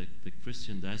the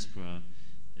Christian diaspora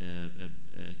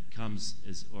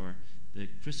the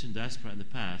Christian diaspora in the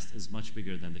past is much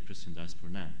bigger than the Christian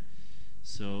diaspora now.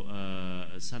 So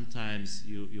sometimes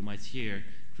you might hear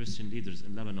Christian leaders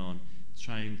in Lebanon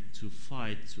trying to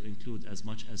fight to include as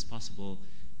much as possible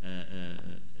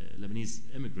Lebanese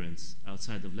immigrants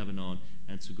outside of Lebanon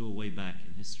and to go way back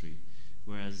in history.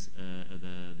 Whereas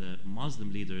the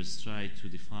Muslim leaders try to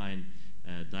define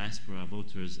diaspora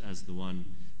voters as the one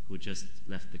who just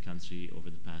left the country over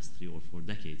the past 3 or 4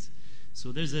 decades.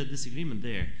 So there's a disagreement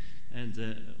there. And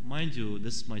mind you,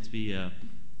 this might be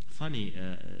funny.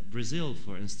 Brazil,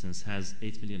 for instance, has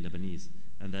 8 million Lebanese,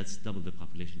 and that's double the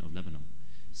population of Lebanon.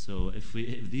 So if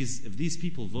these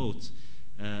people vote,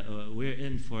 we're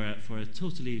in for a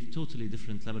totally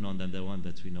different Lebanon than the one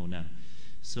that we know now.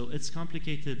 So it's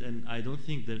complicated, and I don't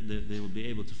think that they will be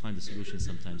able to find a solution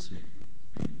sometime soon.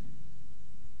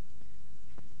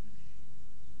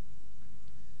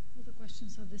 Other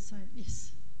questions on this side?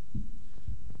 Yes.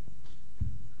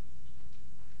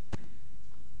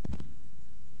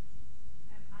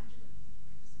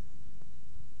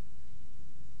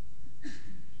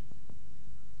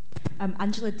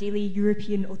 Angela Daly,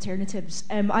 European Alternatives.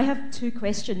 I have 2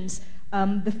 questions.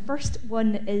 The first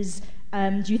one is,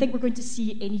 do you think we're going to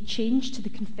see any change to the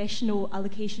confessional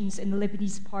allocations in the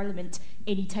Lebanese parliament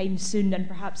anytime soon, and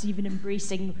perhaps even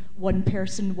embracing one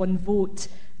person, one vote?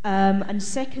 And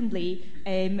secondly,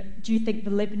 do you think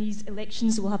the Lebanese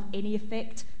elections will have any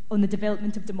effect on the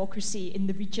development of democracy in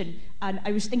the region? And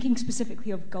I was thinking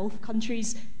specifically of Gulf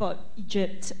countries, but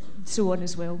Egypt, so on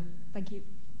as well. Thank you.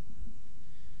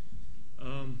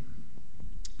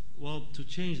 Well, to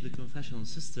change the confessional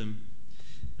system,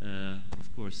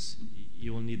 of course,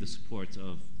 you will need the support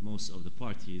of most of the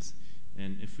parties.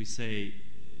 And if we say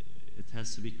it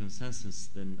has to be consensus,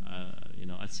 then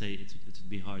I'd say it would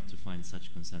be hard to find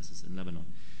such consensus in Lebanon.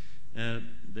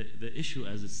 The issue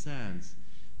as it stands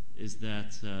is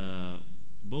that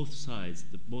both sides,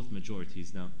 both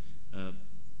majorities now,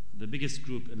 the biggest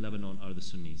group in Lebanon are the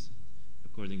Sunnis.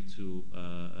 According to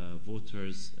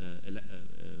voters,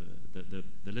 the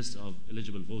list of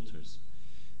eligible voters.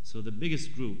 So the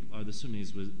biggest group are the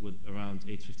Sunnis with around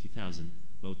 850,000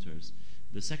 voters.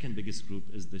 The second biggest group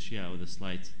is the Shia, with a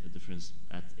slight difference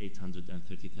at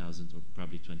 830,000 or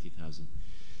probably 20,000.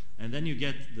 And then you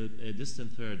get the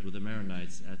distant third with the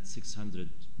Maronites at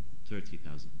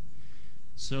 630,000.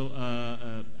 So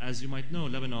as you might know,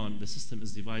 Lebanon, the system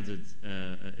is divided,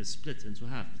 is split into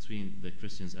half between the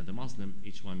Christians and the Muslim.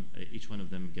 Each one of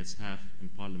them gets half in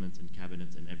parliament and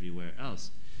cabinet and everywhere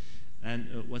else.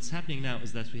 And what's happening now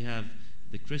is that we have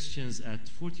the Christians at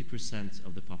 40%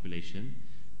 of the population,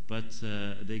 but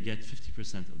they get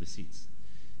 50% of the seats.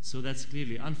 So that's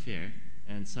clearly unfair,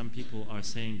 and some people are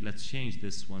saying, let's change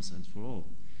this once and for all.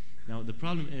 Now, the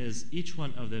problem is each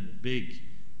one of the big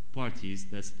parties,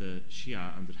 that's the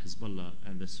Shia under Hezbollah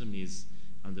and the Sunnis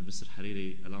under Mr.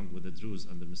 Hariri, along with the Druze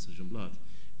under Mr. Jumblat,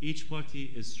 each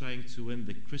party is trying to win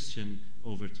the Christian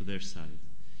over to their side.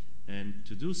 And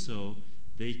to do so,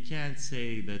 they can't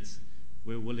say that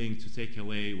we're willing to take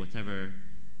away whatever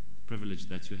privilege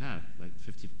that you have, like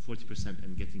 40%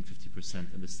 and getting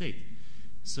 50% in the state.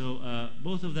 So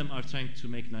both of them are trying to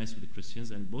make nice with the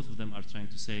Christians, and both of them are trying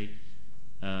to say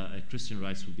Christian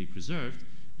rights will be preserved.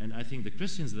 And I think the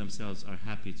Christians themselves are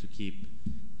happy to keep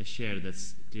a share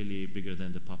that's clearly bigger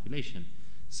than the population.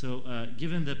 So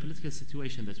given the political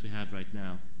situation that we have right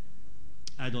now,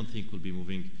 I don't think we'll be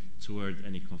moving toward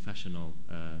any confessional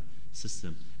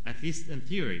system, at least in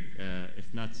theory,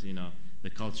 if not, the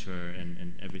culture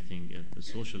and everything, the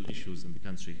social issues in the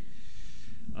country.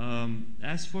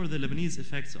 As for the Lebanese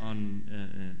effects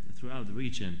on throughout the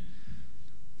region,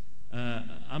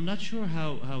 I'm not sure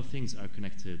how things are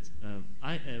connected.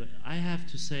 I have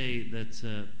to say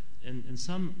that in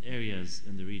some areas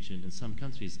in the region, in some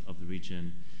countries of the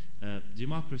region,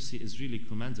 democracy is really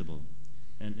commendable.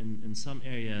 And in some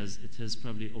areas, it has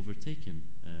probably overtaken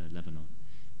Lebanon.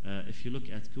 If you look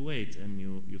at Kuwait and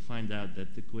you find out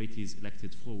that the Kuwaitis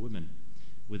elected 4 women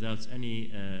without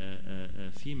any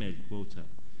female quota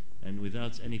and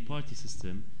without any party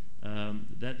system,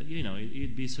 that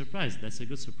you'd be surprised. That's a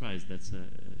good surprise. That's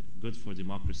good for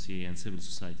democracy and civil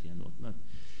society and whatnot.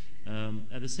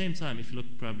 At the same time, if you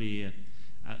look, probably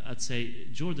I'd say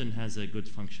Jordan has a good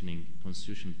functioning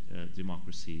constitution,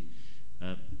 democracy,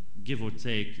 give or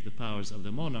take the powers of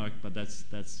the monarch, but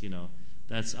that's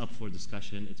up for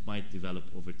discussion. It might develop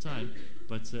over time,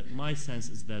 but my sense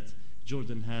is that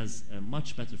Jordan has a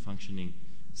much better functioning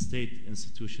state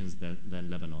institutions than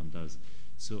Lebanon does.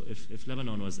 So if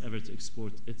Lebanon was ever to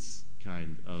export its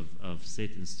kind of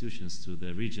state institutions to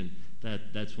the region,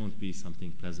 that won't be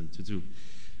something pleasant to do.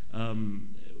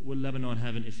 Will Lebanon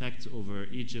have an effect over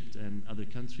Egypt and other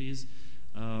countries?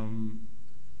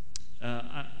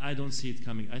 I don't see it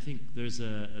coming. I think there's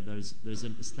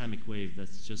an Islamic wave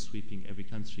that's just sweeping every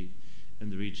country in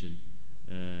the region,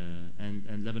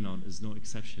 and Lebanon is no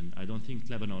exception. I don't think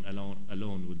Lebanon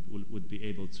alone would be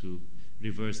able to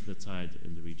reverse the tide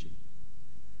in the region.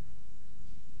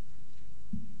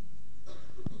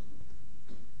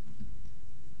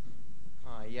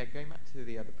 Hi, yeah, going back to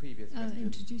the previous question.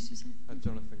 Introduce yourself.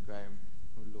 Jonathan Graham,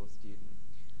 I'm a law student.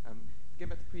 Going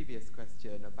back to the previous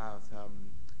question about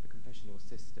the confessional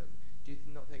system, do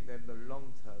you not think that in the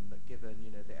long term, that given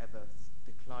the ever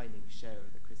declining share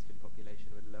of the Christian population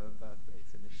with lower birth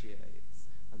rates in the Shiites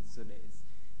and Sunnis,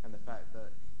 and the fact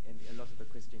that a lot of the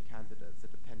Christian candidates are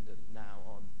dependent now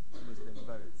on Muslim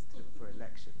votes for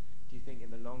election, do you think in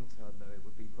the long term, though, it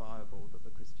would be viable that the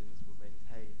Christians will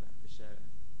maintain the share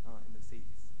in the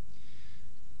seats?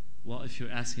 Well, if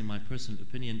you're asking my personal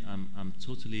opinion, I'm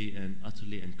totally and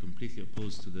utterly and completely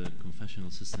opposed to the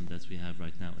confessional system that we have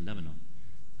right now in Lebanon.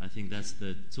 I think that's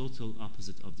the total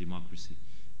opposite of democracy.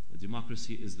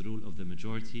 Democracy is the rule of the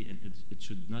majority, and it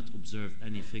should not observe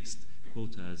any fixed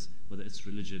quotas, whether it's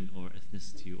religion or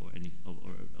ethnicity or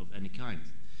of any kind.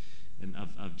 And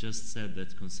I've just said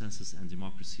that consensus and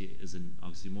democracy is an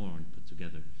oxymoron put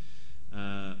together.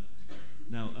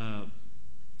 Now,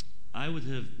 I would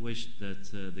have wished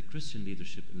that the Christian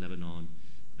leadership in Lebanon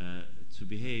to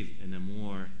behave in a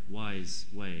more wise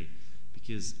way,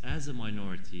 because as a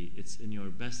minority, it's in your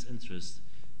best interest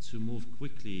to move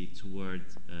quickly toward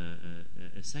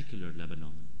a secular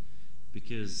Lebanon,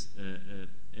 because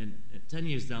in 10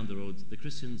 years down the road, the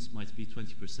Christians might be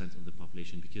 20% of the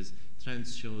population, because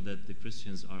trends show that the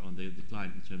Christians are on the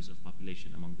decline in terms of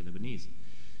population among the Lebanese.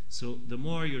 So the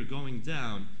more you're going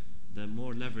down, the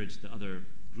more leverage the other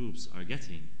groups are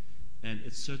getting, and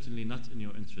it's certainly not in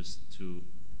your interest to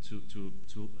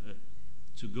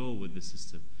go with the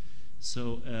system.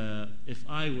 So if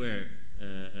I were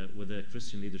with a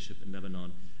Christian leadership in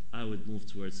Lebanon, I would move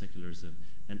towards secularism,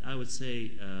 and I would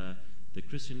say the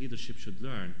Christian leadership should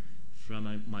learn from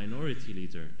a minority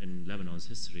leader in Lebanon's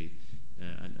history,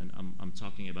 and I'm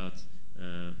talking about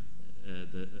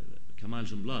the Kamal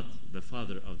Jumblat, the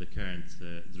father of the current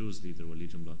Druze leader, Wali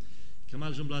Jumblat.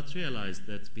 Kamal Jumblat realized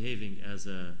that behaving as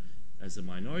a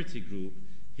minority group,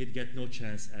 he'd get no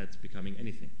chance at becoming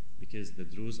anything, because the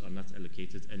Druze are not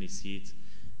allocated any seat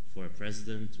for a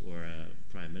president or a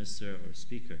prime minister or a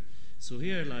speaker. So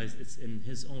he realized it's in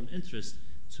his own interest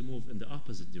to move in the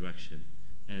opposite direction.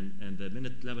 And the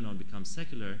minute Lebanon becomes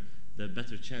secular, the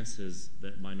better chances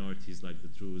that minorities like the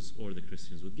Druze or the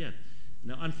Christians would get.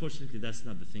 Now, unfortunately, that's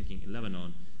not the thinking in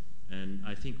Lebanon, and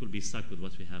I think we'll be stuck with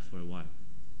what we have for a while.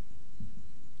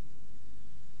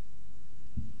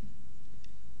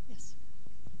 Yes.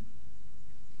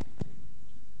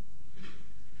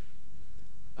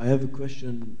 I have a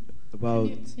question about...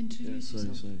 Can you introduce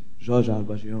yourself? George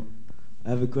Al-Bashion. I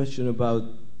have a question about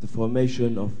the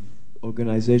formation of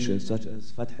organizations such as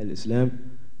Fatah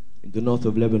al-Islam in the north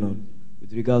of Lebanon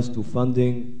with regards to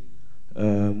funding,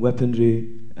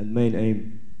 weaponry, and main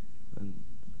aim.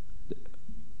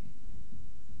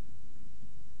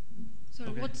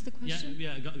 Sorry, Okay. what's the question?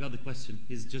 Yeah, I got the question.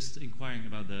 He's just inquiring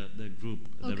about the group,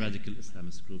 the radical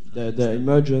Islamist group. The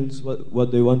emergence,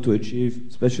 what they want to achieve,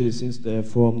 especially since they are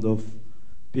formed of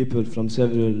people from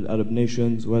several Arab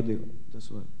nations. That's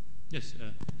why. Yes.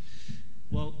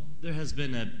 Well, there has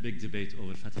been a big debate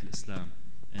over Fatah al-Islam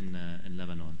in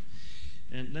Lebanon.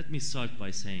 And let me start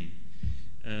by saying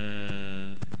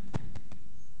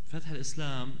Fatah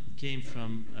al-Islam came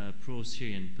from a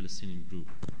pro-Syrian Palestinian group.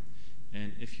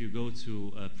 And if you go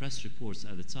to press reports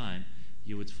at the time,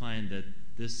 you would find that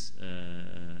this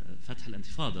Fatah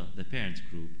al-Intifada, the parent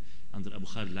group, under Abu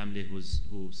Khalid al-Amli,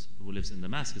 who lives in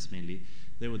Damascus mainly,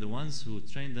 they were the ones who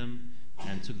trained them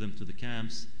and took them to the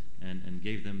camps and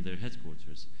gave them their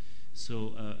headquarters. So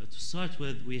to start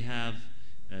with, we have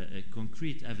a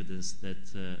concrete evidence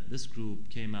that this group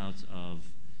came out of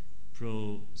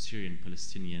pro-Syrian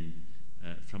Palestinian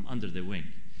from under their wing.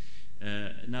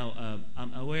 Now,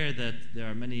 I'm aware that there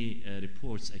are many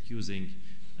reports accusing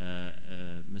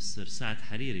Mr. Saad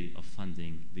Hariri of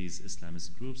funding these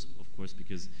Islamist groups, of course,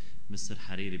 because Mr.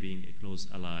 Hariri being a close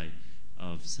ally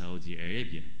of Saudi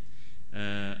Arabia.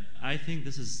 I think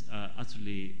this is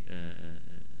utterly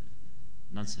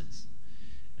nonsense.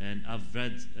 And I've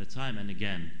read time and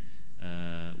again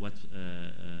what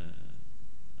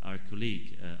our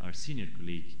colleague, our senior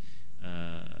colleague,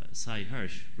 Sai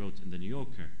Hirsch, wrote in the New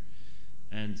Yorker.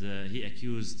 And he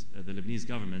accused the Lebanese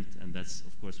government, and that's,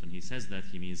 of course, when he says that,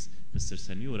 he means Mr.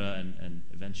 Sanura and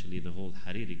eventually the whole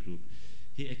Hariri group.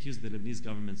 He accused the Lebanese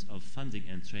government of funding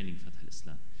and training Fatah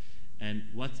al-Islam. And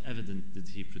what evidence did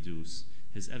he produce?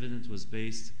 His evidence was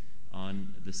based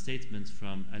on the statement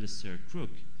from Alistair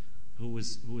Crook, who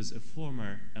was a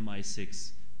former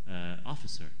MI6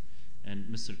 officer. And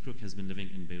Mr. Crook has been living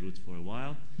in Beirut for a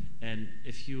while. And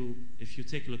if you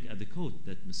take a look at the quote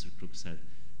that Mr. Crook said,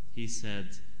 he said,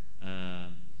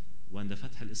 when the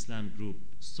Fatah al-Islam group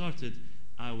started,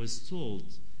 I was told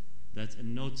that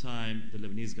in no time the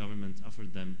Lebanese government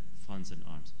offered them funds and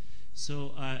arms.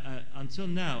 So until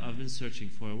now, I've been searching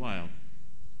for a while.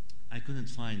 I couldn't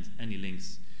find any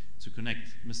links to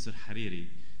connect Mr. Hariri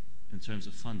in terms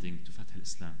of funding to Fatah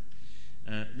al-Islam.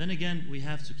 Then again, we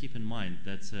have to keep in mind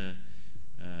that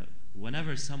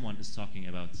whenever someone is talking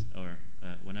about, or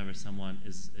whenever someone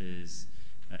is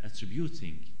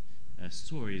attributing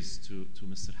stories to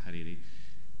Mr. Hariri,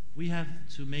 we have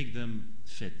to make them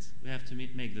fit. We have to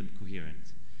make them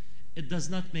coherent. It does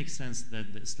not make sense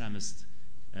that the Islamists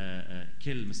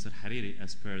kill Mr. Hariri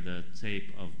as per the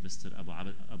tape of Mr.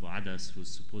 Abu Adas, who's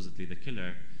supposedly the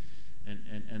killer,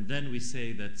 and then we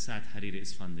say that Saad Hariri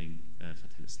is funding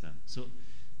Fatah al-Islam. So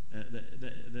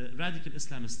the radical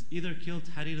Islamists either killed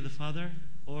Hariri the father,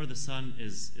 or the son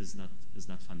is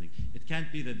not funding. It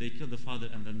can't be that they kill the father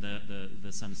and then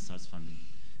the son starts funding.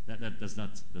 That does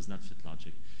not fit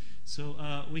logic. So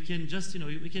we can just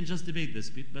debate this,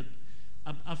 but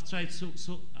I've tried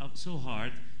so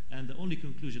hard, and the only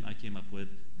conclusion I came up with,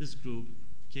 this group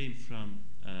came from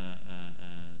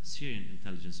Syrian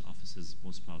intelligence offices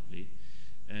most probably,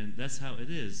 and that's how it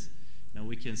is. Now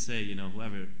we can say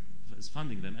whoever is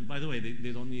funding them, and by the way,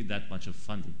 they don't need that much of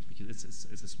funding because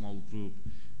it's a small group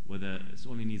with it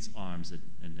only needs arms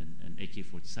and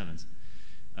AK-47s.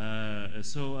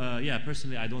 Yeah,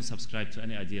 personally, I don't subscribe to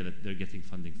any idea that they're getting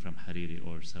funding from Hariri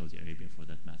or Saudi Arabia for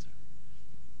that matter.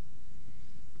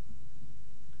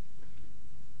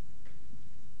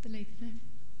 The lady there.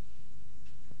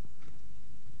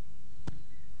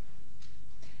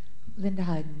 Linda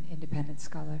Hayden, independent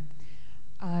scholar.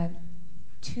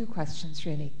 Two questions,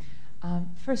 really.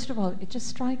 First of all, it just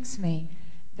strikes me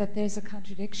that there's a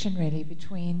contradiction really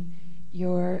between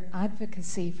your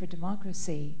advocacy for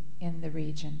democracy in the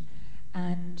region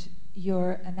and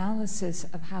your analysis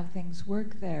of how things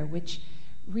work there, which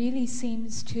really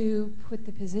seems to put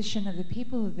the position of the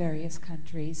people of various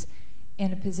countries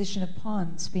in a position of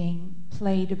pawns being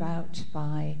played about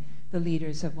by the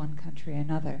leaders of one country or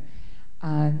another.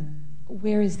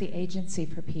 Where is the agency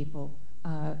for people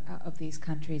of these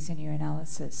countries in your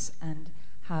analysis, and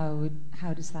how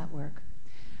does that work?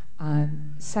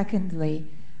 Secondly,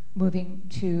 moving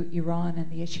to Iran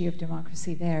and the issue of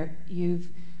democracy there, you've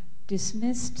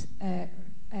dismissed,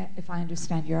 if I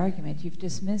understand your argument, you've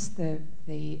dismissed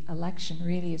the election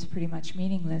really as pretty much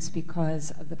meaningless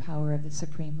because of the power of the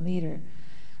supreme leader.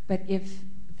 But if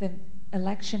the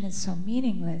election is so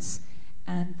meaningless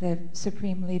and the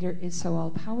supreme leader is so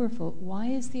all-powerful, why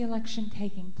is the election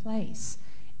taking place,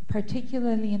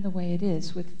 particularly in the way it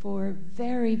is, with 4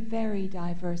 very, very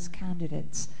diverse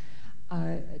candidates,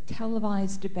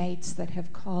 televised debates that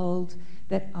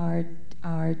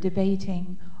are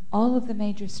debating all of the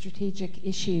major strategic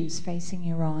issues facing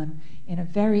Iran in a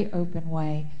very open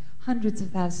way, hundreds of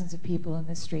thousands of people in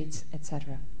the streets,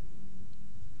 etc.?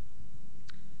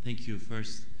 Thank you.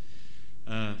 First,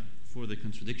 for the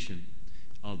contradiction,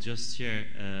 I'll just share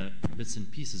bits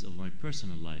and pieces of my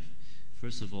personal life.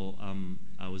 First of all,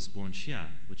 I was born Shia,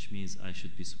 which means I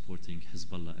should be supporting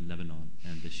Hezbollah in Lebanon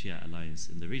and the Shia alliance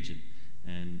in the region.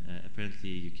 And apparently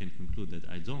you can conclude that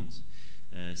I don't.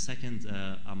 Second,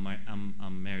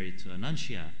 I'm married to a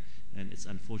non-Shia, and it's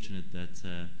unfortunate that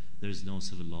there's no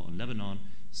civil law in Lebanon,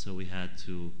 so we had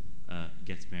to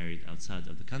get married outside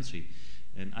of the country.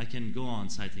 And I can go on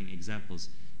citing examples.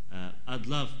 I'd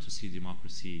love to see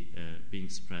democracy being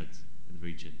spread in the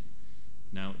region.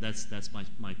 Now, that's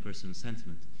my personal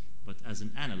sentiment. But as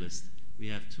an analyst, we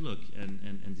have to look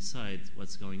and decide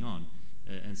what's going on.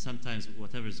 And sometimes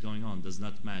whatever is going on does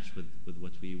not match with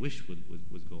what we wish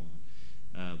would go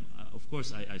on. Of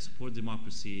course, I support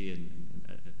democracy, and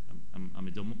I'm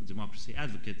a democracy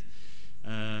advocate,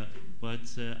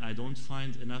 but I don't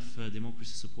find enough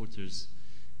democracy supporters.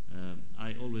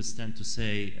 I always tend to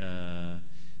say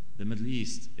the Middle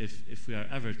East, if we are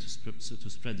ever to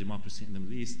spread democracy in the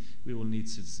Middle East, we will need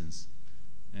citizens.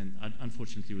 And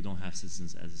unfortunately, we don't have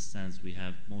citizens as it stands. We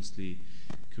have mostly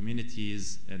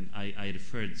communities, and I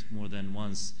referred more than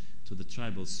once to the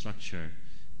tribal structure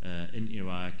in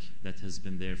Iraq that has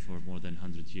been there for more than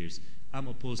 100 years. I'm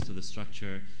opposed to the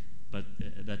structure, but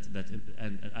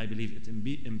and I believe it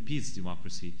impedes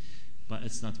democracy. But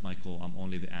it's not my call. I'm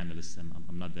only the analyst.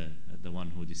 I'm not the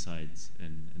one who decides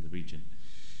in the region.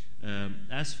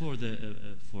 As for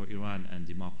for Iran and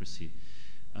democracy,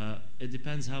 it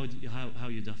depends how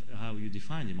you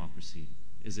define democracy.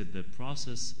 Is it the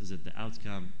process? Is it the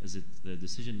outcome? Is it the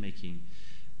decision making?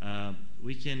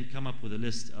 We can come up with a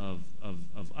list of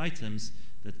items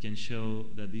that can show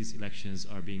that these elections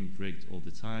are being rigged all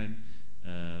the time.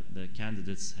 The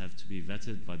candidates have to be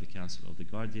vetted by the Council of the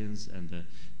Guardians, and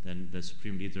then the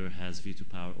Supreme Leader has veto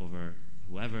power over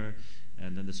whoever,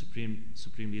 and then the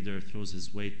Supreme Leader throws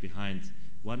his weight behind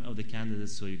one of the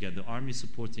candidates, so you get the army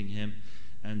supporting him,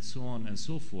 and so on and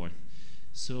so forth.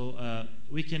 So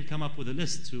we can come up with a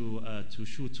list to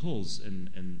shoot holes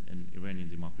in Iranian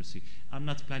democracy. I'm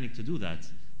not planning to do that.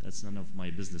 That's none of my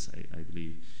business, I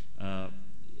believe.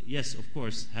 Yes, of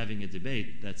course, having a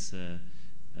debate, that's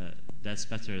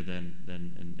better than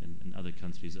in other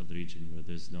countries of the region where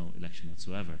there's no election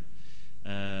whatsoever.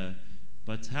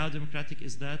 But how democratic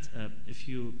is that? If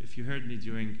you heard me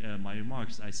during my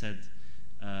remarks, I said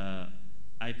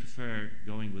I prefer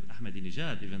going with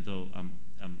Ahmadinejad, even though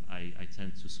I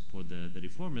tend to support the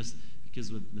reformists,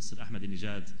 because with Mr.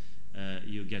 Ahmadinejad,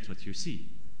 you get what you see.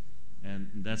 And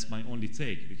that's my only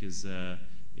take, because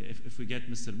if we get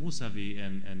Mr. Mousavi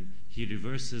and he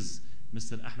reverses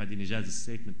Mr. Ahmadinejad's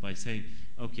statement by saying,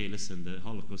 okay, listen, the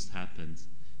Holocaust happened,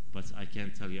 but I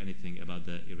can't tell you anything about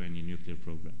the Iranian nuclear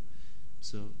program.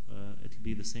 So it'll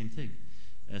be the same thing.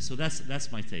 So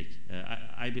that's my take.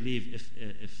 I believe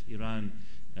if Iran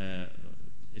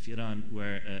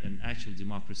were an actual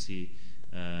democracy,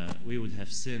 we would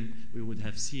have seen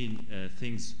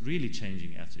things really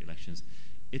changing after elections.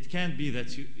 It can't be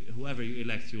that whoever you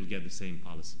elect, you'll get the same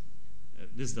policy.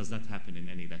 This does not happen in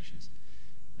any elections.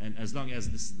 And as long as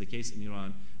this is the case in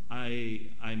Iran,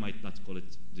 I might not call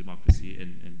it democracy,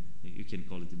 and you can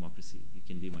call it democracy. You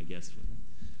can be my guest for that.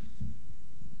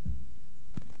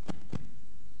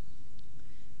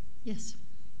 Yes.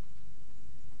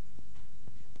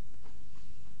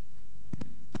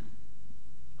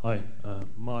 Hi,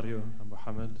 Mario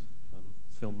Mohammed,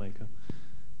 filmmaker.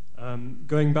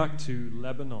 Going back to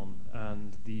Lebanon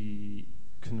and the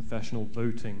confessional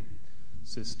voting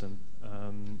system.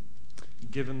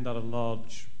 Given that a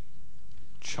large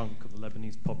chunk of the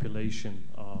Lebanese population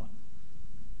are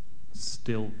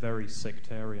still very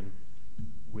sectarian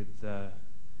with their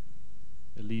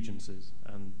allegiances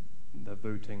and their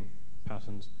voting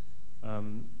patterns,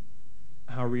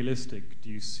 how realistic do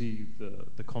you see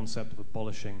the concept of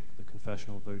abolishing the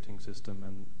confessional voting system,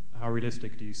 and how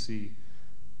realistic do you see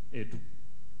the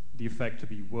effect to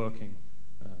be working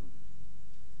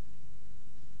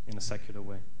in a secular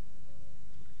way?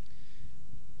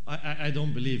 I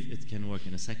don't believe it can work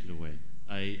in a secular way.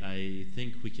 I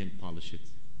think we can polish it,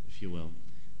 if you will.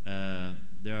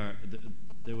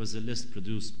 There was a list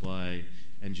produced by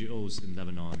NGOs in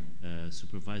Lebanon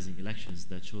supervising elections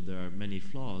that showed there are many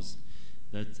flaws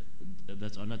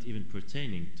that are not even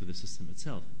pertaining to the system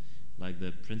itself. Like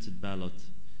the printed ballot,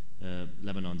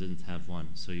 Lebanon didn't have one.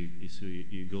 So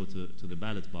you go to the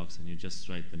ballot box and you just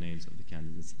write the names of the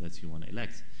candidates that you want to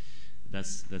elect.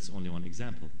 That's only one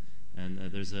example.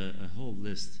 And there's a whole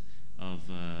list of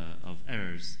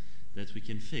errors that we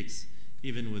can fix,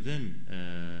 even within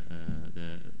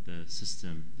the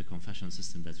system, the confessional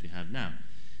system that we have now.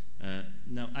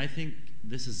 Now, I think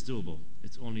this is doable.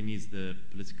 It only needs the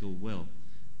political will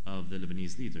of the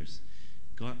Lebanese leaders.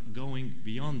 Going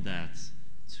beyond that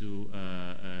to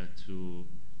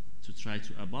try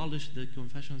to abolish the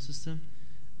confessional system,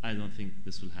 I don't think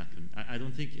this will happen. I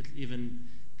don't think it'll even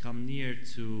come near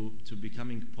to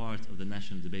becoming part of the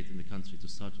national debate in the country to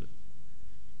start with.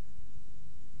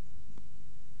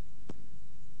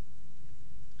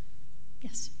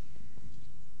 Yes.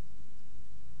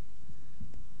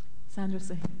 Sandra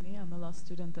Sahini, I'm a law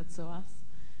student at SOAS.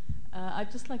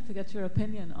 I'd just like to get your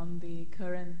opinion on the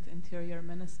current Interior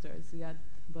Minister, Ziad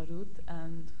Baroud,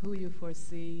 and who you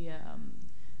foresee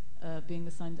being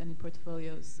assigned any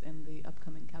portfolios in the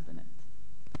upcoming cabinet.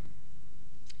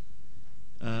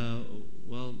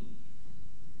 Well,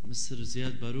 Mr.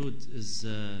 Ziad Baroud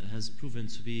has proven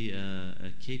to be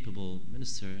a capable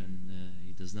minister, and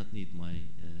he does not need my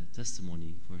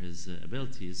testimony for his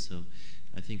abilities. So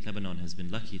I think Lebanon has been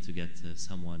lucky to get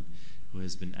someone who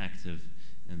has been active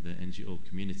in the NGO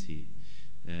community.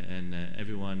 And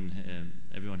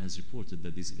everyone has reported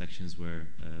that these elections were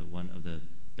one of the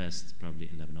best probably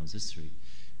in Lebanon's history.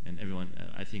 And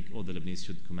I think all the Lebanese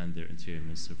should commend their interior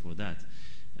minister for that.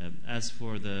 As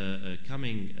for the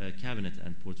coming cabinet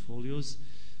and portfolios,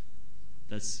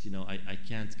 that's, I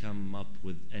can't come up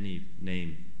with any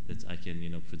name that I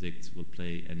can, predict will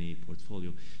play any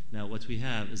portfolio. Now, what we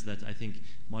have is that I think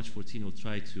March 14 will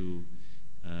try to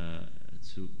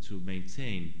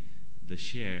maintain the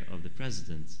share of the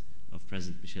President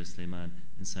Michel Sleiman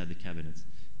inside the cabinet.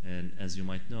 And as you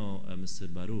might know, Mr.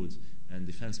 Baroud and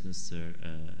Defense Minister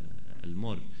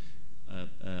Al-Mor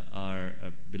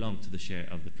belong to the share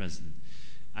of the President.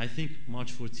 I think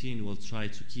March 14 will try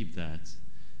to keep that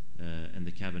in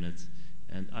the cabinet,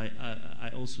 and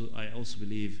I also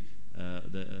believe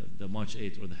the March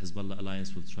 8 or the Hezbollah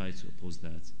alliance will try to oppose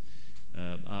that.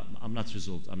 I'm not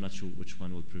resolved. I'm not sure which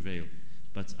one will prevail,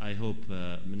 but I hope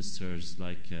ministers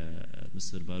like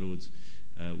Mr. Baroud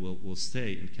will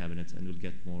stay in cabinet and will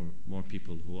get more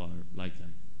people who are like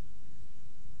them.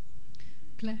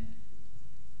 Claire,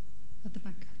 at the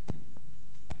back.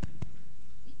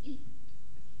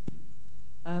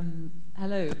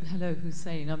 Hello,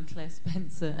 Hussein. I'm Claire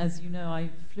Spencer. As you know, I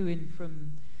flew in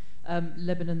from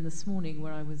Lebanon this morning,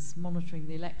 where I was monitoring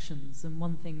the elections. And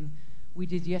one thing we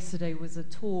did yesterday was a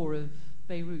tour of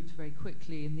Beirut very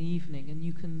quickly in the evening.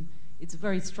 And it's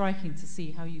very striking to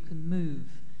see how you can move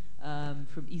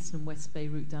from east and west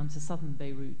Beirut down to southern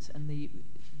Beirut, and the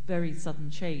very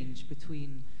sudden change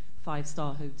between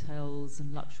five-star hotels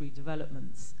and luxury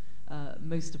developments,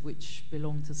 most of which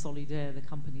belong to Solidaire, the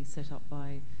company set up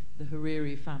by the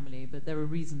Hariri family. But there are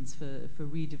reasons for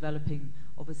redeveloping,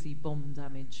 obviously,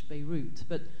 bomb-damaged Beirut.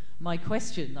 But my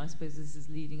question, I suppose this is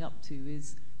leading up to,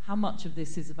 is how much of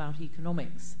this is about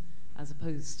economics as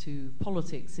opposed to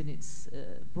politics in its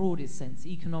broadest sense?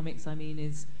 Economics, I mean,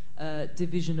 is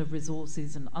division of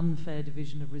resources and unfair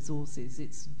division of resources.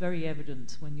 It's very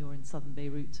evident when you're in southern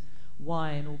Beirut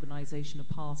why an organization, a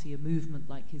party, a movement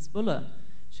like Hezbollah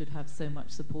should have so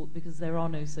much support, because there are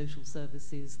no social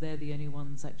services. They're the only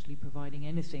ones actually providing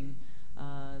anything.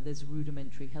 There's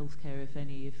rudimentary healthcare, if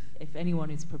any. If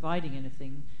anyone is providing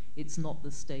anything, it's not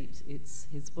the state, it's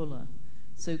Hezbollah.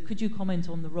 So could you comment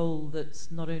on the role that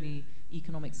not only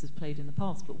economics has played in the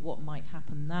past, but what might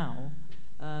happen now?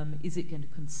 Is it going to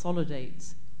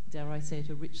consolidate, dare I say it,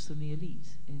 a rich Sunni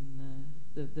elite in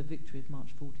the victory of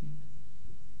March 14th?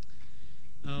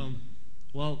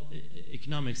 Well,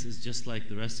 economics is just like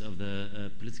the rest of the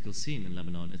political scene in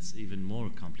Lebanon. It's even more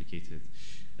complicated.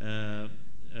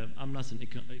 I'm not an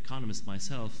economist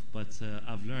myself, but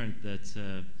I've learned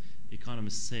that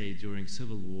economists say during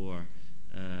civil war,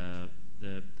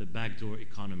 the backdoor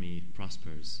economy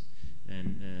prospers.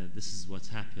 And this is what's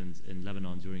happened in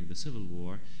Lebanon during the civil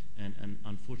war. And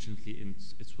unfortunately,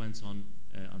 it went on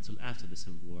until after the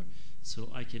civil war. So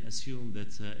I can assume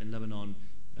that in Lebanon,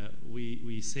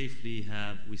 we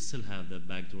still have the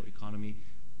backdoor economy,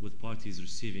 with parties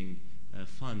receiving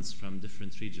funds from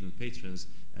different regional patrons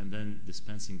and then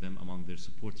dispensing them among their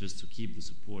supporters to keep the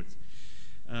support.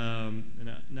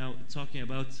 Now, talking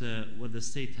about what the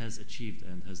state has achieved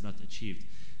and has not achieved,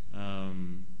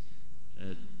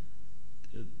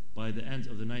 by the end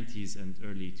of the 90s and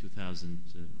early 2000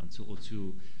 until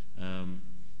 2002,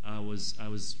 I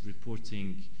was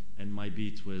reporting, and my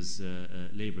beat was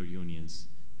labor unions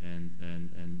and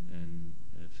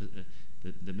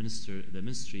the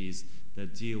ministries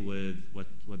that deal with what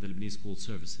the Lebanese call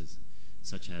services,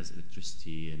 such as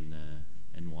electricity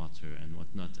and water and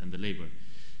whatnot, and the labor.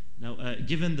 Now,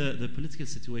 given the political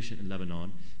situation in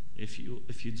Lebanon, if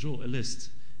you draw a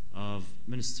list of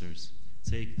ministers,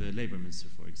 take the labor minister,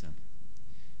 for example,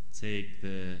 take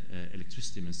the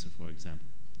electricity minister, for example,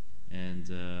 and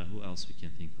who else we can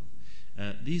think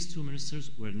of. These two ministers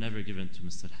were never given to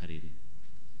Mr. Hariri.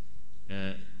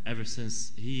 Ever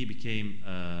since he became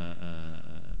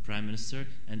prime minister,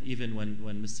 and even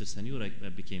when Mr. Sanyura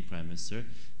became prime minister,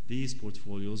 these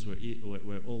portfolios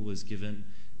were always given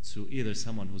to either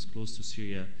someone who's close to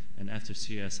Syria, and after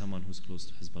Syria, someone who's close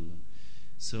to Hezbollah.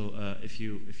 So if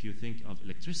you think of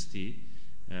electricity,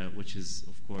 which is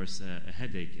of course a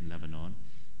headache in Lebanon,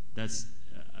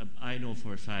 I know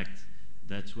for a fact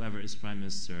that whoever is prime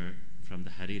minister from the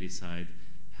Hariri side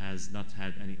has not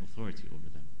had any authority over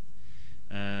them.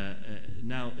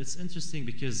 Now it's interesting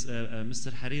because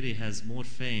Mr. Hariri has more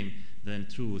fame than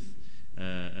truth,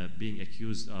 being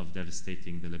accused of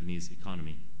devastating the Lebanese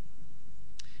economy.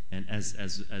 And as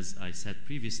I said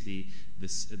previously,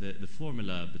 the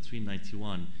formula between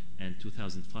 1991 and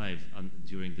 2005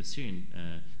 during the Syrian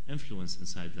influence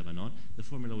inside Lebanon, the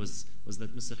formula was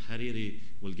that Mr. Hariri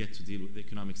will get to deal with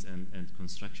economics and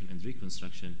construction and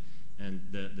reconstruction, and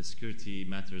the security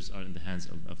matters are in the hands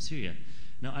of Syria.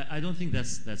 Now, I don't think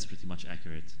that's pretty much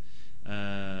accurate.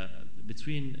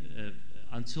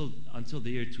 Until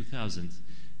the year 2000,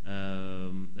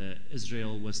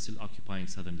 Israel was still occupying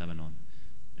southern Lebanon.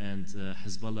 And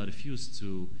Hezbollah refused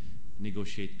to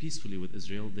negotiate peacefully with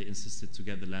Israel. They insisted to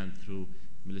get the land through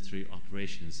military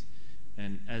operations.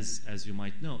 And as you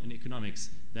might know, in economics,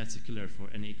 that's a killer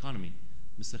for any economy.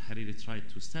 Mr. Hariri tried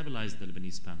to stabilize the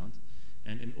Lebanese pound.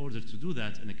 And in order to do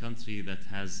that in a country that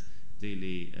has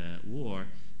daily war,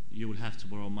 you will have to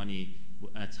borrow money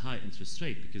at high interest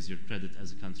rate because your credit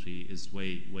as a country is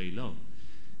way, way low.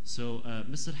 So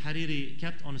Mr. Hariri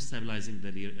kept on stabilizing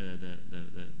the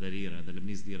lira, the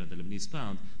Lebanese lira, the Lebanese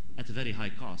pound, at a very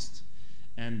high cost,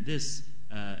 and this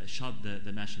shot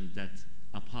the national debt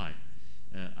up high.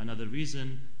 Another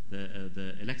reason,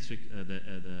 the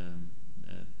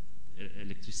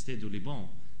Électricité du Liban,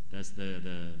 that's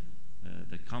the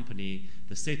company,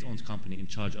 the state-owned company in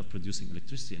charge of producing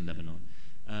electricity in Lebanon.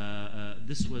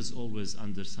 This was always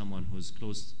under someone who's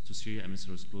close to Syria, a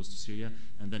minister who's close to Syria,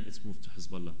 and then it's moved to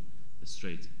Hezbollah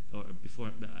straight. Or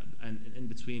before, and in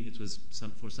between, it was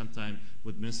for some time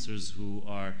with ministers who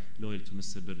are loyal to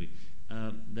Mr. Birri.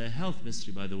 The health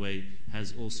ministry, by the way,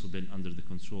 has also been under the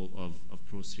control of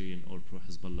pro-Syrian or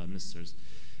pro-Hezbollah ministers.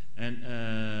 And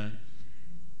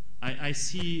I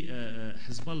see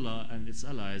Hezbollah and its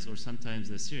allies, or sometimes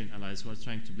the Syrian allies, who are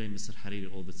trying to blame Mr. Hariri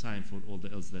all the time for all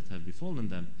the ills that have befallen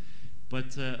them.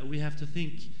 But we have to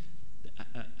think,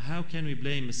 how can we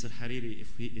blame Mr. Hariri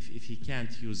if he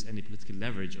can't use any political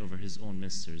leverage over his own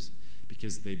ministers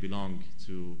because they belong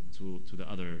to the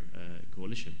other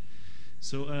coalition?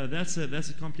 So that's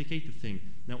a complicated thing.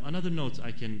 Now, another note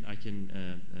I can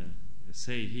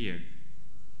say here.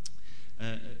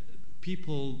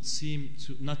 People seem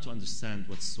not to understand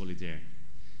what's Solidaire.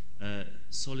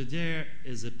 Solidaire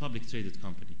is a public traded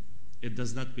company. It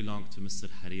does not belong to Mr.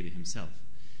 Hariri himself.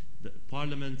 The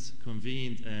parliament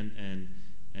convened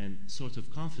and sort of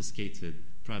confiscated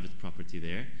private property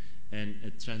there, and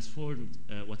it transformed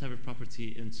whatever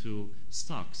property into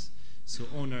stocks. So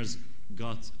owners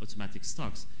got automatic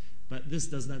stocks. But this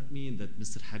does not mean that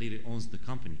Mr. Hariri owns the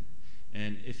company.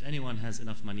 And if anyone has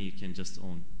enough money, you can just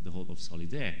own the whole of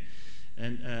Solidaire.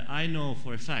 And I know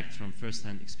for a fact from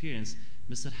first-hand experience,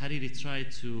 Mr. Hariri tried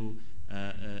to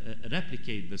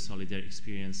replicate the Solidaire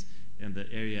experience in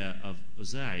the area of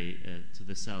Uzai to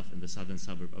the south, in the southern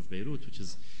suburb of Beirut, which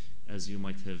is, as you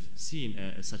might have seen,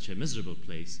 such a miserable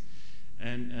place.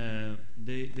 And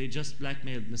they just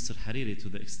blackmailed Mr. Hariri to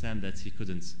the extent that he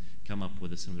couldn't come up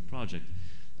with a similar project.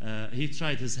 He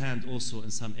tried his hand also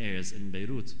in some areas in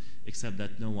Beirut, except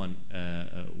that no one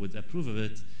would approve of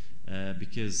it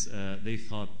because they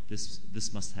thought this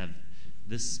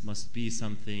must be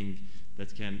something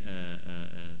that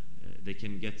they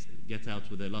can get out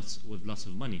with lots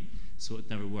of money. So it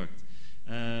never worked.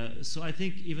 So I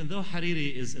think even though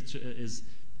Hariri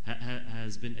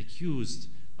has been accused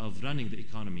of running the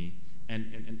economy,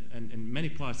 and in many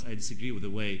parts I disagree with the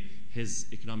way his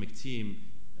economic team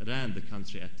ran the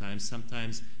country at times.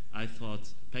 Sometimes I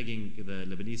thought pegging the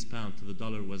Lebanese pound to the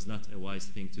dollar was not a wise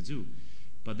thing to do.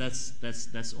 But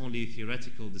that's only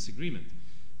theoretical disagreement.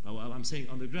 But what I'm saying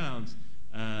on the ground,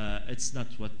 it's not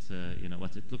what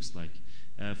it looks like.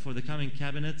 For the coming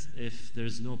cabinet, if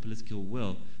there's no political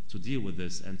will to deal with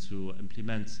this and to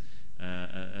implement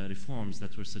reforms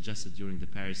that were suggested during the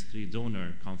Paris 3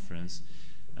 donor conference,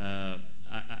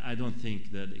 I don't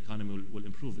think that the economy will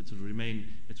improve. It will remain.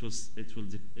 It will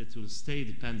stay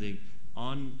depending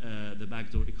on the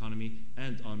backdoor economy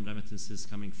and on remittances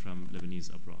coming from Lebanese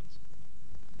abroad.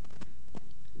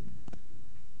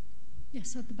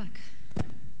 Yes, at the back.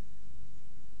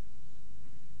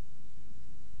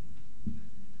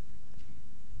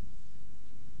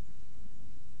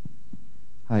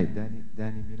 Hi,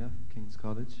 Danny Mina, King's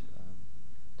College.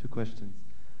 2 questions.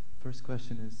 First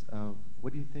question is,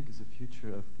 what do you think is the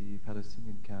future of the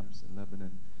Palestinian camps in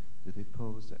Lebanon? Do they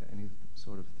pose any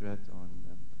sort of threat on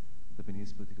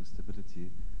Lebanese political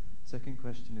stability? Second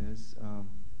question is,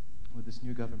 with this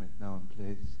new government now in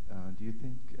place, do you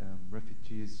think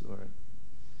refugees who have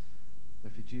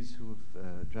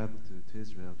traveled to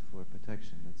Israel for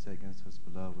protection, let's say against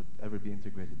Hezbollah, would ever be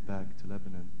integrated back to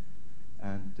Lebanon?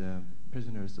 And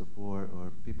prisoners of war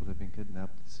or people who have been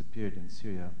kidnapped, disappeared in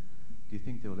Syria, do you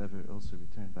think they will ever also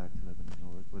return back to Lebanon,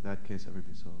 or will that case ever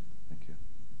be solved? Thank you.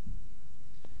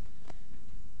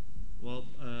 Well,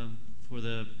 for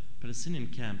the Palestinian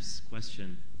camps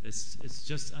question, it's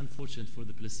just unfortunate for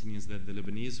the Palestinians that the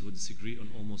Lebanese, who disagree on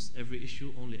almost every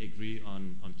issue, only agree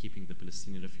on keeping the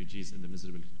Palestinian refugees in the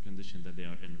miserable condition that they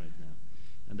are in right now.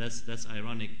 And that's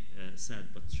ironic,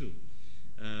 sad, but true.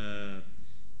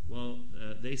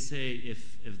 They say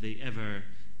if they ever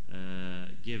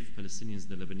give Palestinians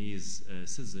the Lebanese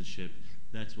citizenship,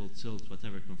 that will tilt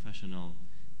whatever confessional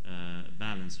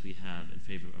balance we have in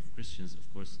favor of Christians.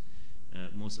 Of course,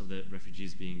 most of the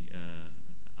refugees being,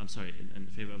 in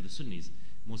favor of the Sunnis,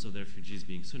 most of the refugees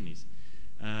being Sunnis.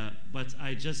 But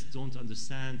I just don't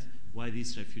understand why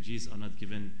these refugees are not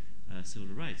given civil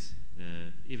rights,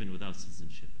 even without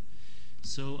citizenship.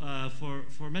 So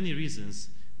for many reasons,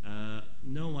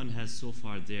 no one has so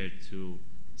far dared to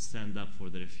stand up for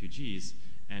the refugees,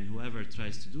 and whoever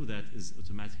tries to do that is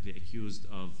automatically accused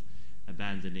of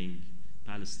abandoning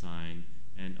Palestine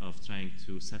and of trying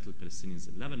to settle Palestinians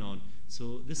in Lebanon.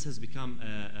 So this has become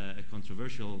a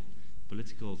controversial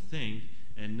political thing,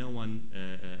 and no one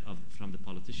from the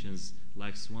politicians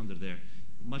likes to wander there,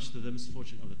 much to the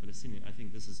misfortune of the Palestinians. I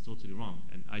think this is totally wrong,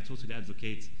 and I totally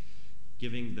advocate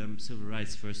giving them civil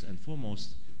rights first and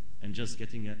foremost, and just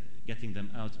getting them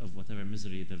out of whatever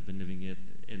misery they've been living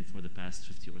in for the past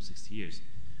 50 or 60 years.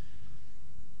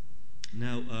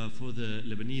 Now, for the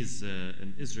Lebanese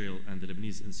in Israel and the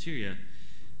Lebanese in Syria,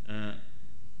 I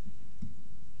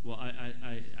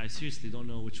seriously don't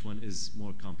know which one is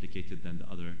more complicated than the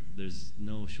other. There's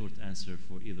no short answer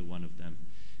for either one of them.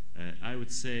 I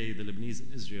would say the Lebanese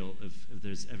in Israel, if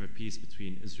there's ever peace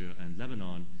between Israel and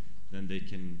Lebanon, then they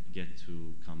can get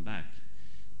to come back.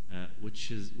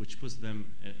 Which puts them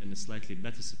in a slightly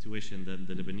better situation than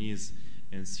the Lebanese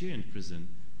in Syrian prison,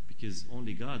 because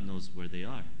only God knows where they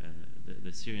are.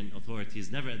 The Syrian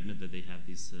authorities never admit that they have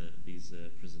these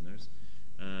prisoners.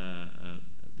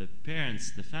 The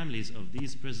parents, the families of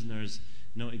these prisoners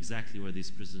know exactly where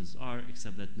these prisoners are,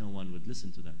 except that no one would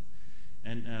listen to them.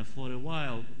 And for a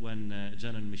while, when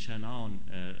General Mishan Aoun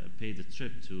paid a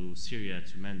trip to Syria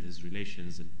to mend his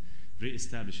relations and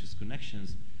re-establish his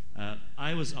connections,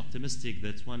 I was optimistic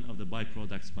that one of the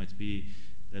byproducts might be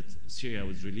that Syria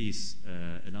would release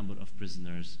a number of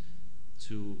prisoners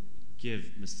to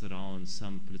give Mr. Aoun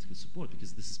some political support,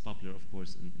 because this is popular, of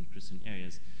course, in Christian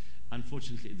areas.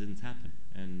 Unfortunately, it didn't happen,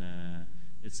 and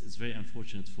it's very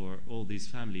unfortunate for all these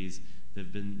families.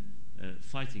 They've been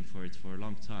fighting for it for a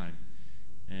long time,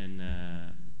 and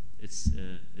it's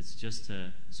just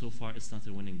so far it's not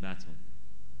a winning battle.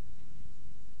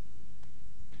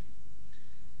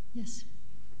 Yes.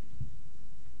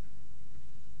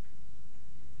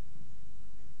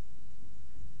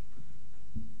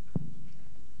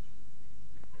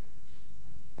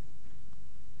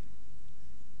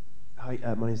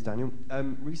 my name is Daniel.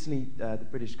 Recently, the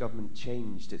British government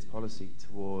changed its policy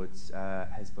towards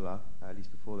Hezbollah, at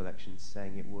least before the elections,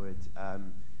 saying it would have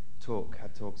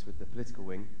talks with the political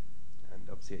wing, and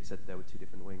obviously it said there were two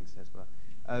different wings, Hezbollah.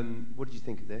 What did you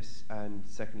think of this? And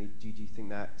secondly, do you think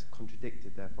that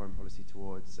contradicted their foreign policy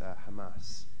towards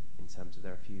Hamas in terms of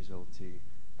their refusal to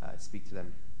speak to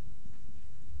them?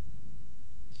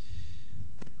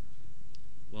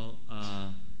 Well,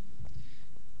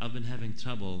 I've been having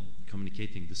trouble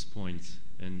communicating this point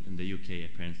in the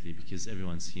UK, apparently, because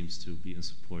everyone seems to be in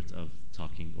support of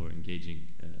talking or engaging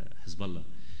Hezbollah.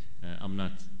 I'm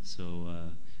not, so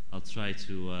I'll try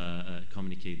to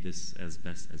communicate this as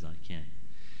best as I can.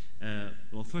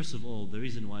 Well, first of all, the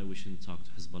reason why we shouldn't talk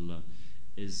to Hezbollah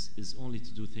is only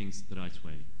to do things the right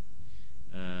way.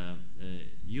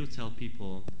 You tell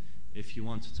people, if you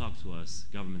want to talk to us,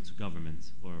 government to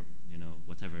government, or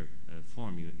whatever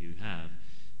form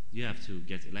you have to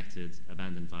get elected,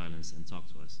 abandon violence, and talk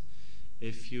to us.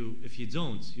 If you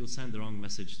don't, you'll send the wrong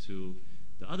message to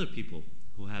the other people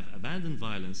who have abandoned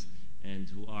violence and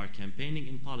who are campaigning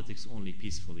in politics only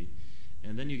peacefully,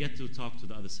 and then you get to talk to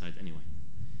the other side anyway.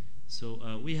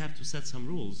 So we have to set some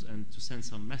rules and to send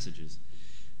some messages.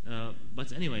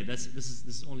 But anyway, this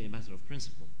is only a matter of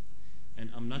principle. And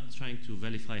I'm not trying to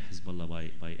vilify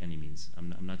Hezbollah by any means.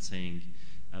 I'm not saying.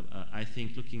 I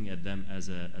think looking at them as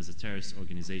a terrorist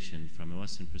organization from a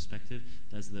Western perspective,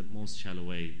 that's the most shallow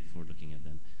way for looking at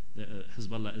them.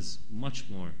 Hezbollah is much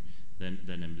more than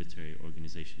a military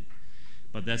organization,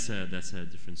 but that's a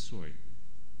different story.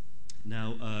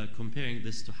 Now, comparing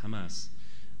this to Hamas,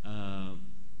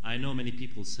 I know many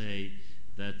people say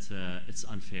that it's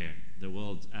unfair. The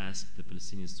world asked the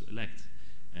Palestinians to elect,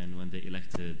 and when they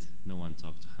elected, no one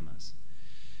talked to Hamas.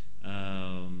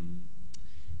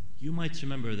 You might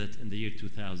remember that in the year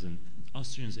 2000,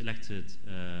 Austrians elected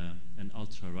an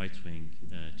ultra-right-wing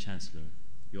chancellor,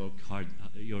 Jörg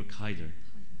Haider,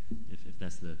 if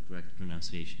that's the correct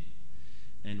pronunciation.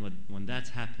 And when that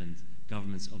happened,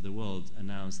 governments of the world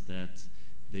announced that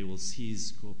they will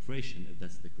cease cooperation, if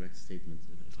that's the correct statement,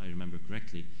 if I remember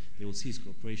correctly, they will cease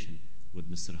cooperation with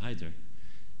Mr. Haider.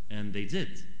 And they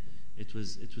did. It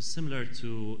was similar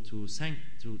to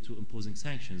imposing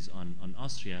sanctions on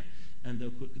Austria, and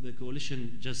the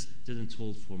coalition just didn't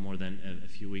hold for more than a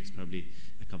few weeks, probably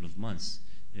a couple of months,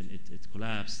 and it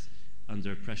collapsed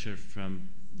under pressure from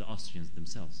the Austrians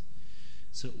themselves.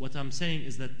 So what I'm saying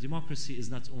is that democracy is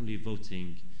not only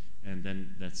voting, and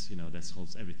then that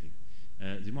solves everything.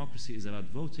 Democracy is about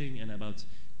voting and about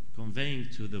conveying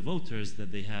to the voters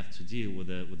that they have to deal with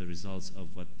the results of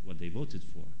what they voted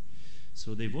for.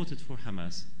 So they voted for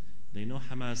Hamas. They know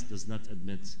Hamas does not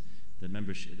admit the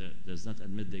membership, does not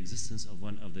admit the existence of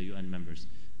one of the UN members,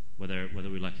 whether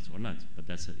we like it or not. But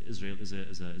that's Israel is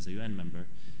a UN member.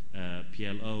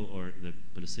 PLO, or the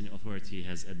Palestinian Authority,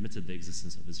 has admitted the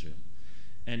existence of Israel.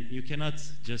 And you cannot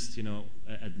just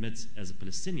admit, as a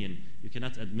Palestinian, you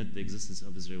cannot admit the existence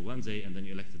of Israel one day and then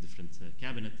you elect a different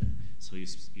cabinet, so you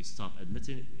stop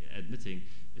admitting.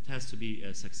 It has to be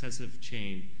a successive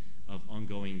chain of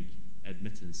ongoing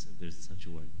admittance, if there's such a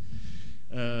word.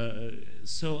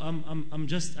 So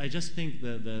I just think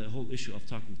the whole issue of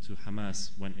talking to Hamas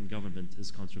when in government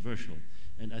is controversial,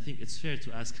 and I think it's fair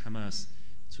to ask Hamas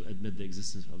to admit the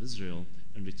existence of Israel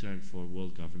in return for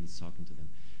world governments talking to them.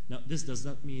 Now, this does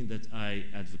not mean that I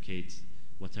advocate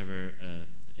whatever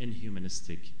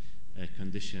inhumanistic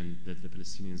condition that the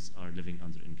Palestinians are living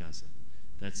under in Gaza.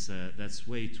 That's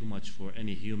way too much for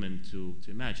any human to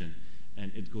imagine,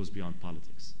 and it goes beyond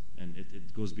politics, and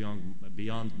it goes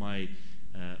beyond my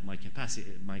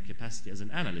capacity as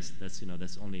an analyst.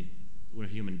 That's only, we're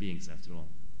human beings after all.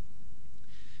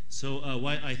 So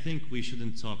why I think we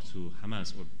shouldn't talk to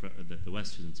Hamas, or the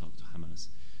West shouldn't talk to Hamas,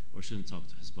 or shouldn't talk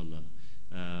to Hezbollah.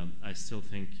 I still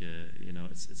think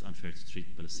it's unfair to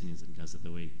treat Palestinians in Gaza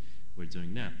the way we're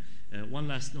doing now. One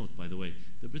last note, by the way,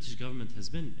 the British government has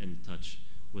been in touch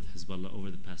with Hezbollah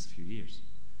over the past few years,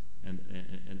 and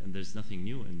there's nothing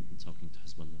new in talking to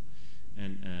Hezbollah.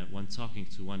 And when talking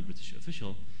to one British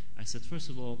official, I said, first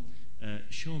of all,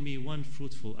 show me one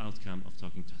fruitful outcome of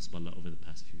talking to Hezbollah over the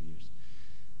past few years.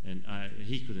 And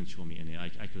he couldn't show me any.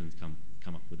 I couldn't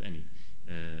come up with any.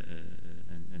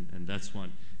 And that's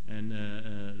one. And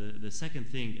the second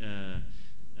thing,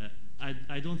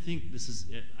 I don't think this is.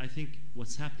 I think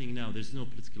what's happening now, there's no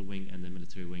political wing and a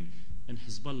military wing. And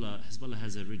Hezbollah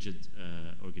has a rigid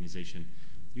organization.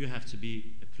 You have to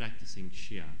be a practicing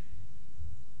Shia,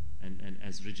 and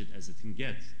as rigid as it can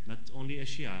get. Not only a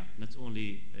Shia, not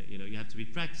only you have to be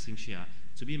practicing Shia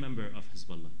to be a member of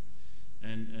Hezbollah.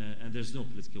 And there's no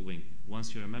political wing.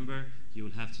 Once you're a member, you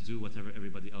will have to do whatever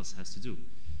everybody else has to do.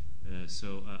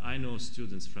 So I know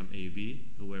students from AUB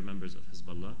who were members of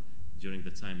Hezbollah during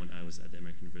the time when I was at the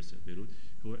American University of Beirut,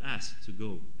 who were asked to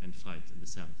go and fight in the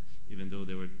south, even though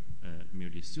they were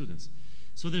merely students.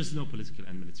 So there's no political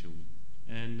and military wing.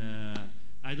 And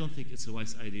I don't think it's a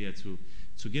wise idea to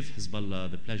give Hezbollah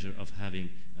the pleasure of having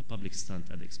a public stunt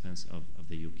at the expense of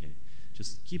the UK.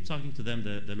 Just keep talking to them,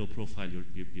 the low profile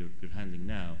you're handling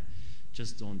now.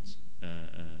 Just don't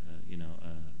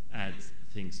add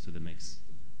things to the mix.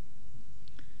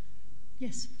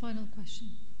 Yes, final question.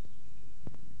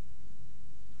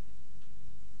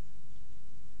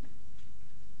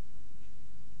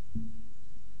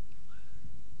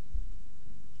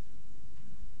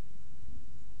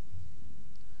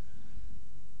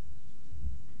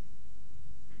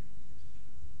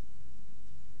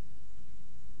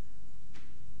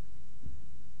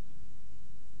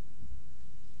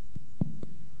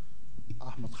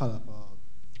 Khalaf,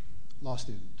 law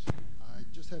student. I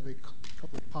just have a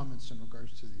couple of comments in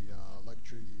regards to the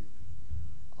lecture you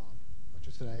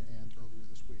lectured today and earlier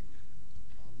this week.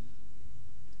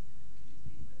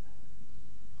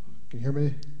 Can you hear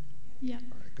me? Yeah.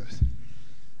 All right, good.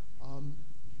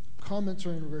 Comments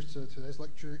are in regards to today's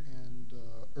lecture and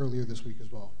earlier this week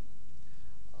as well.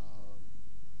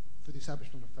 For the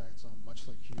establishment of facts, much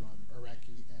like you, I'm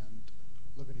Iraqi and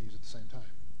Lebanese at the same time.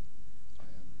 I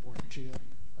am born in Shia.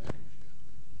 I am Shia.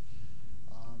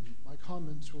 My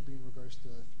comments will be in regards to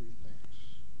three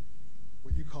things.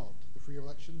 What you called the free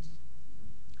elections,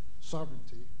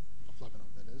 sovereignty of Lebanon,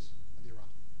 that is, and Iran.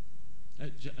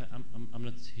 I'm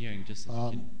not hearing. Just if you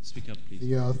can speak up, please.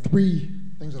 The three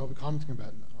things that I'll be commenting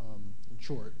about in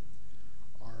short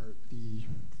are the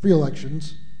free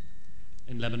elections.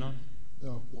 In Lebanon?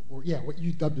 What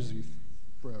you dubbed as the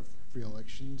free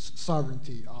elections,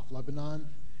 sovereignty of Lebanon,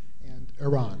 and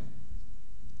Iran.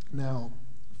 Now,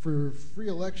 for free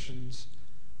elections,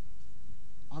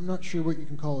 I'm not sure what you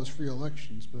can call as free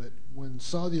elections, but when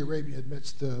Saudi Arabia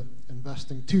admits to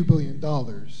investing $2 billion,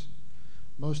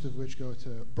 most of which go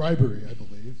to bribery, I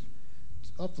believe,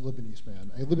 of the Lebanese man,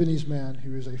 a Lebanese man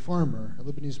who is a farmer, a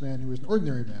Lebanese man who is an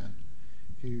ordinary man,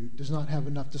 who does not have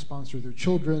enough to sponsor their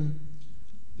children,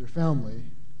 their family.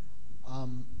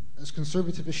 As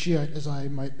conservative a Shiite as I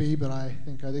might be, but I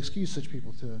think I'd excuse such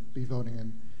people to be voting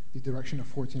in the direction of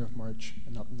 14th of March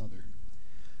and not another.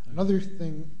 Another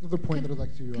point that I'd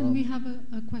like to... Can we have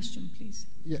a question, please?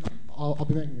 Yeah, I'll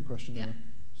be making a question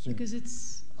soon. Because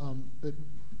it's...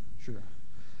 Sure.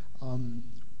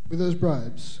 With those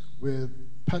bribes, with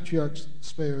Patriarch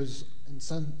Speer's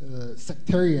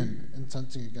sectarian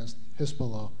incensing against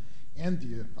Hezbollah and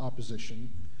the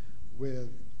opposition, with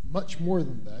much more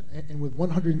than that, and with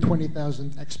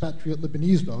 120,000 expatriate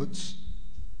Lebanese votes,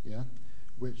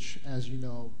 which, as you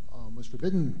know, was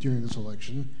forbidden during this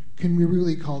election, can we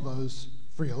really call those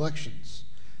free elections?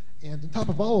 And on top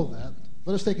of all of that,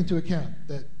 let us take into account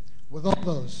that with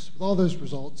all those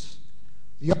results,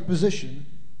 the opposition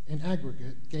in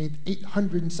aggregate gained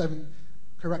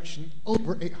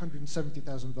over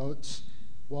 870,000 votes,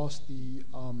 whilst the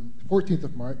 14th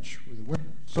of March, or the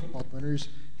so-called winners,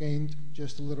 gained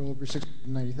just a little over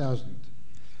 690,000.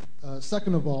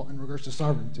 Second of all, in regards to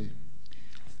sovereignty,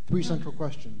 three central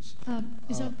questions.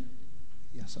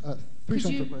 Yes, three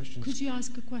central questions. Could you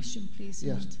ask a question, please?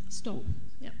 Yes. And stop.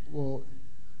 Well,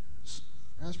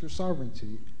 as for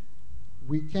sovereignty,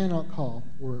 we cannot call,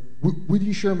 or would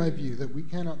you share my view that we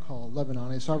cannot call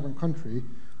Lebanon a sovereign country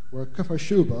where Kafar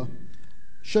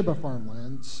Sheba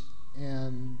farmlands,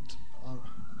 and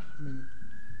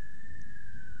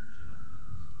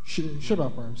Sheba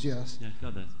farms, yes. Yeah,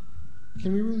 got that.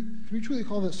 Can we truly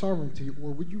call that sovereignty,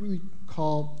 or would you really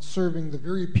call serving the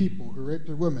very people who raped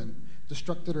their women,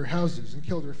 destructed their houses, and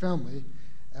killed their family,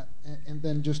 and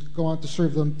then just go on to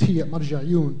serve them tea at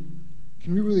Marja'yun?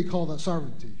 Can we really call that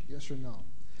sovereignty, yes or no?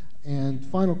 And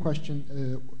final question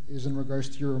is in regards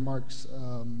to your remarks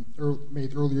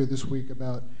made earlier this week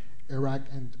about Iraq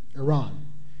and Iran.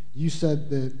 You said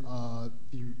that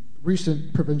the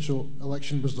recent provincial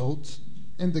election results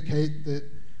indicate that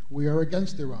we are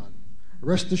against Iran.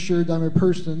 Rest assured, I'm a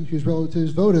person whose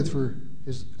relatives voted for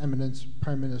His Eminence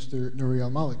Prime Minister Nouri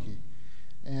al-Maliki.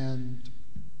 And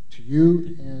to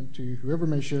you and to whoever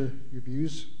may share your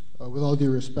views, with all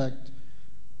due respect,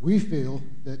 we feel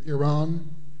that Iran,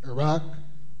 Iraq,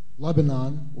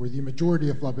 Lebanon, or the majority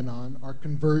of Lebanon, are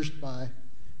converged by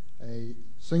a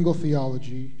single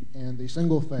theology and a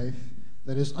single faith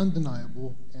that is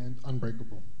undeniable and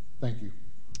unbreakable. Thank you.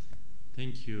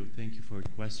 Thank you. Thank you for your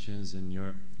questions and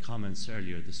your comments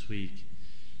earlier this week.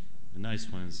 The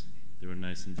nice ones. They were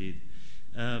nice indeed.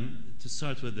 To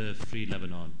start with the free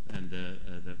Lebanon and the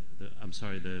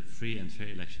free and fair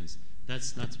elections.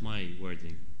 That's not my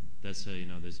wording. That's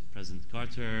there's President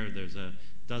Carter. There's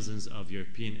dozens of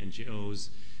European NGOs,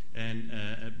 and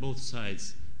at both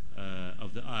sides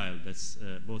of the aisle. That's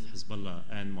both Hezbollah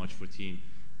and March 14.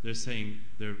 They're saying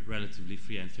they're relatively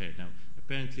free and fair. Now,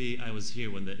 apparently, I was here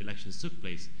when the elections took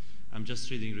place. I'm just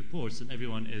reading reports, and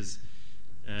everyone is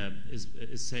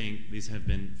saying these have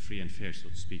been free and fair, so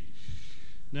to speak.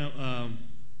 Now,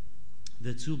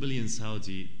 the 2 billion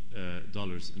Saudi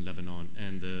dollars in Lebanon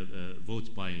and the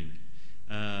vote buying.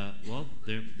 Well,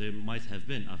 there might have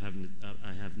been. I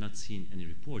have not seen any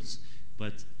reports,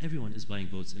 but everyone is buying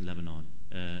votes in Lebanon.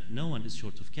 No one is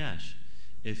short of cash.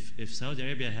 If Saudi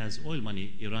Arabia has oil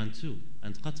money, Iran too,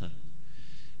 and Qatar.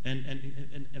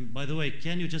 And by the way,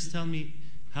 can you just tell me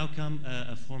how come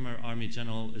a former army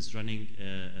general is running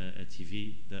a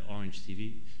TV, the Orange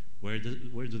TV? Where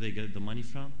do they get the money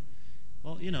from?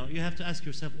 Well, you have to ask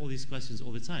yourself all these questions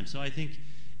all the time. So I think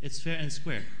it's fair and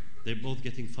square. They're both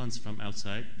getting funds from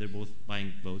outside. They're both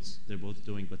buying votes. They're both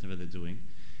doing whatever they're doing.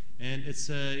 And it's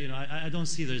I don't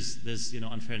see there's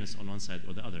unfairness on one side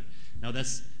or the other. Now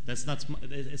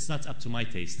it's not up to my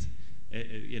taste.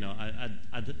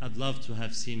 I'd love to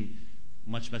have seen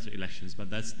much better elections,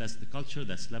 but that's the culture.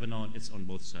 That's Lebanon. It's on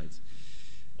both sides.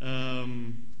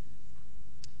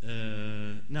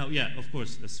 Now, yeah, of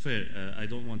course, that's fair. I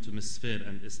don't want to miss fair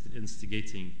and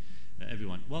instigating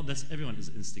everyone. Well, everyone is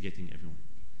instigating everyone.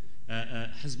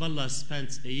 Hezbollah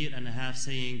spent a year and a half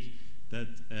saying that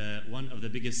one of the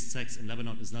biggest sects in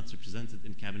Lebanon is not represented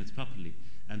in cabinet properly.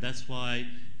 And that's why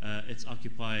it's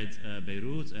occupied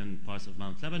Beirut and parts of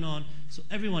Mount Lebanon. So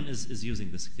everyone is using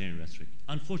the sectarian rhetoric,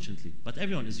 unfortunately, but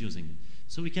everyone is using it.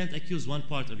 So we can't accuse one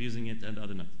part of using it and the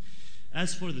other not.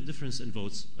 As for the difference in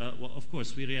votes, well, of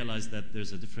course, we realize that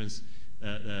there's a difference.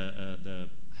 The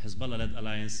Hezbollah-led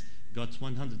alliance got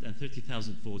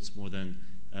 130,000 votes more than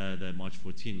the March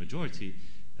 14 majority,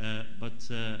 but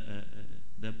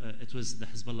it was the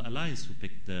Hezbollah alliance who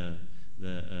picked the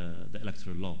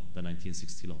electoral law, the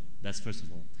 1960 law. That's first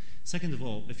of all. Second of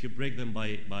all, if you break them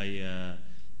by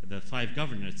the 5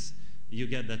 governorates, you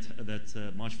get that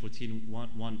March 14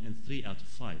 won in 3 out of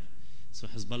 5. So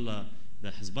the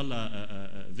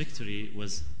Hezbollah victory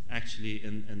was actually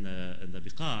in the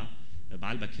Biqa',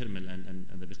 Baalbek Hermel and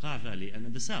the Biqa' Valley, and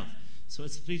in the south. So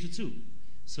it's 3-2.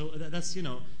 So that's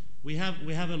we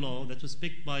have a law that was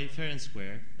picked by fair and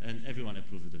square, and everyone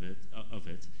approved of it,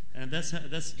 and that's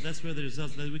where the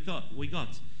results that we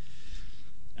got.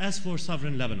 As for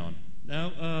sovereign Lebanon,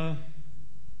 now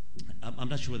I'm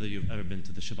not sure whether you've ever been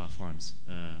to the Sheba Farms.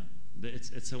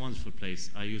 It's a wonderful place.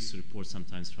 I used to report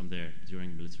sometimes from there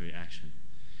during military action.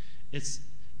 It's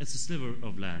a sliver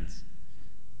of land.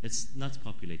 It's not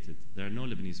populated. There are no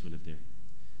Lebanese who live there.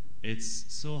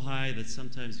 It's so high that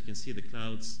sometimes you can see the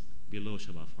clouds below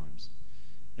Sheba Farms.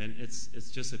 And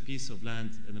it's just a piece of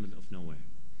land in the middle of nowhere.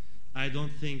 I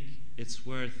don't think it's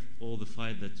worth all the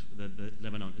fight that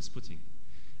Lebanon is putting.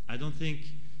 I don't think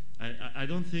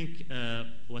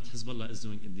what Hezbollah is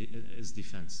doing is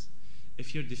defense.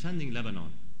 If you're defending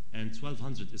Lebanon and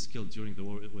 1,200 is killed during the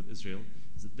war with Israel,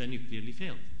 then you clearly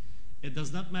failed. It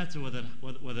does not matter whether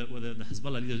the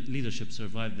Hezbollah leadership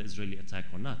survived the Israeli attack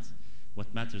or not.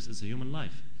 What matters is a human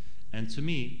life. And to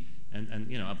me, and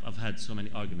I've had so many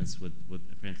arguments with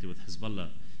Hezbollah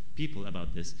people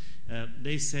about this.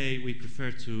 They say we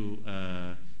prefer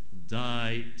to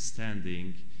die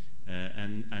standing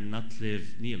and not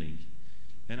live kneeling.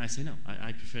 And I say no,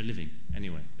 I prefer living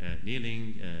anyway.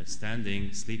 Kneeling,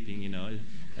 standing, sleeping,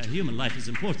 a human life is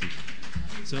important.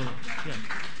 So yeah.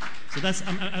 So that's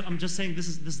I'm just saying this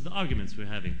is the arguments we're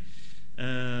having.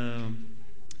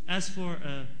 As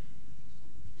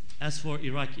for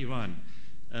Iraq-Iran,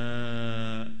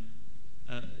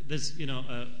 there's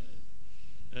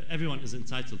everyone is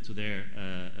entitled to their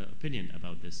opinion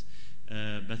about this.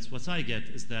 But what I get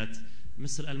is that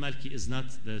Mr. al-Maliki is not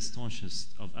the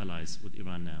staunchest of allies with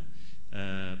Iran now.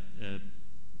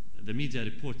 The media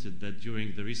reported that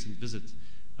during the recent visit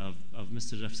of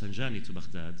Mr. Rafsanjani to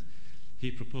Baghdad,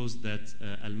 he proposed that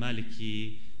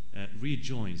al-Maliki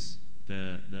rejoins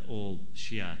the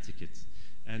all-Shia ticket.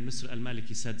 And Mr.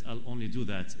 al-Maliki said, I'll only do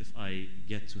that if I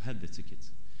get to head the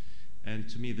ticket. And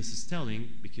to me, this is telling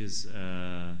because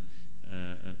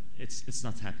it's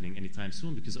not happening anytime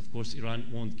soon because, of course, Iran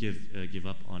won't give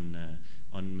up on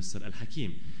Mr.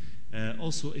 al-Hakim.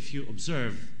 Also, if you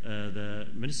observe the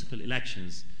municipal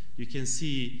elections, you can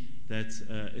see that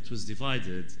it was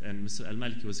divided, and Mr.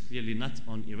 al-Maliki was clearly not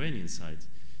on Iranian side.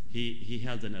 he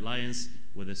held an alliance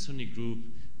with a Sunni group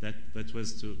that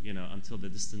was to, until the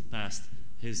distant past,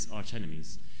 his arch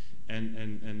enemies. And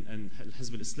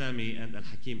Hizb al-Islami and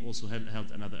Al-Hakim also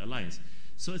held another alliance.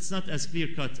 So it's not as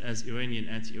clear-cut as Iranian,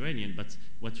 anti-Iranian, but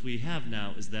what we have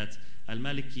now is that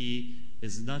al-Maliki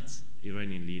is not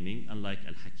Iranian-leaning, unlike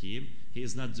Al-Hakim. He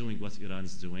is not doing what Iran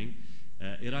is doing.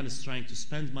 Iran is trying to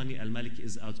spend money. Al-Maliki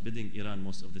is outbidding Iran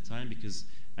most of the time because,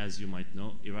 as you might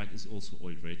know, Iraq is also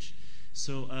oil-rich.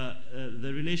 So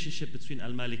the relationship between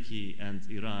al-Maliki and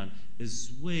Iran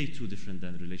is way too different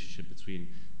than the relationship between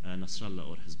Nasrallah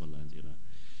or Hezbollah and Iran.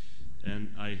 And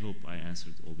I hope I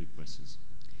answered all your questions.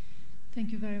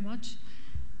 Thank you very much.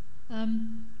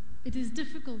 It is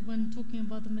difficult when talking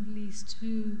about the Middle East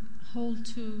to hold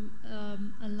to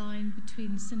a line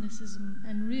between cynicism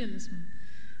and realism.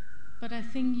 But I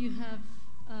think you have,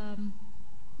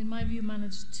 in my view,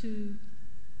 managed to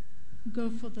go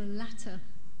for the latter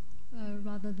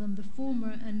rather than the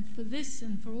former. And for this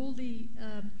and for all the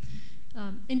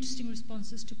interesting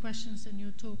responses to questions in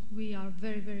your talk, we are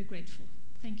very, very grateful.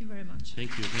 Thank you very much.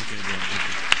 Thank you. Thank you, everyone.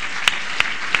 Thank you.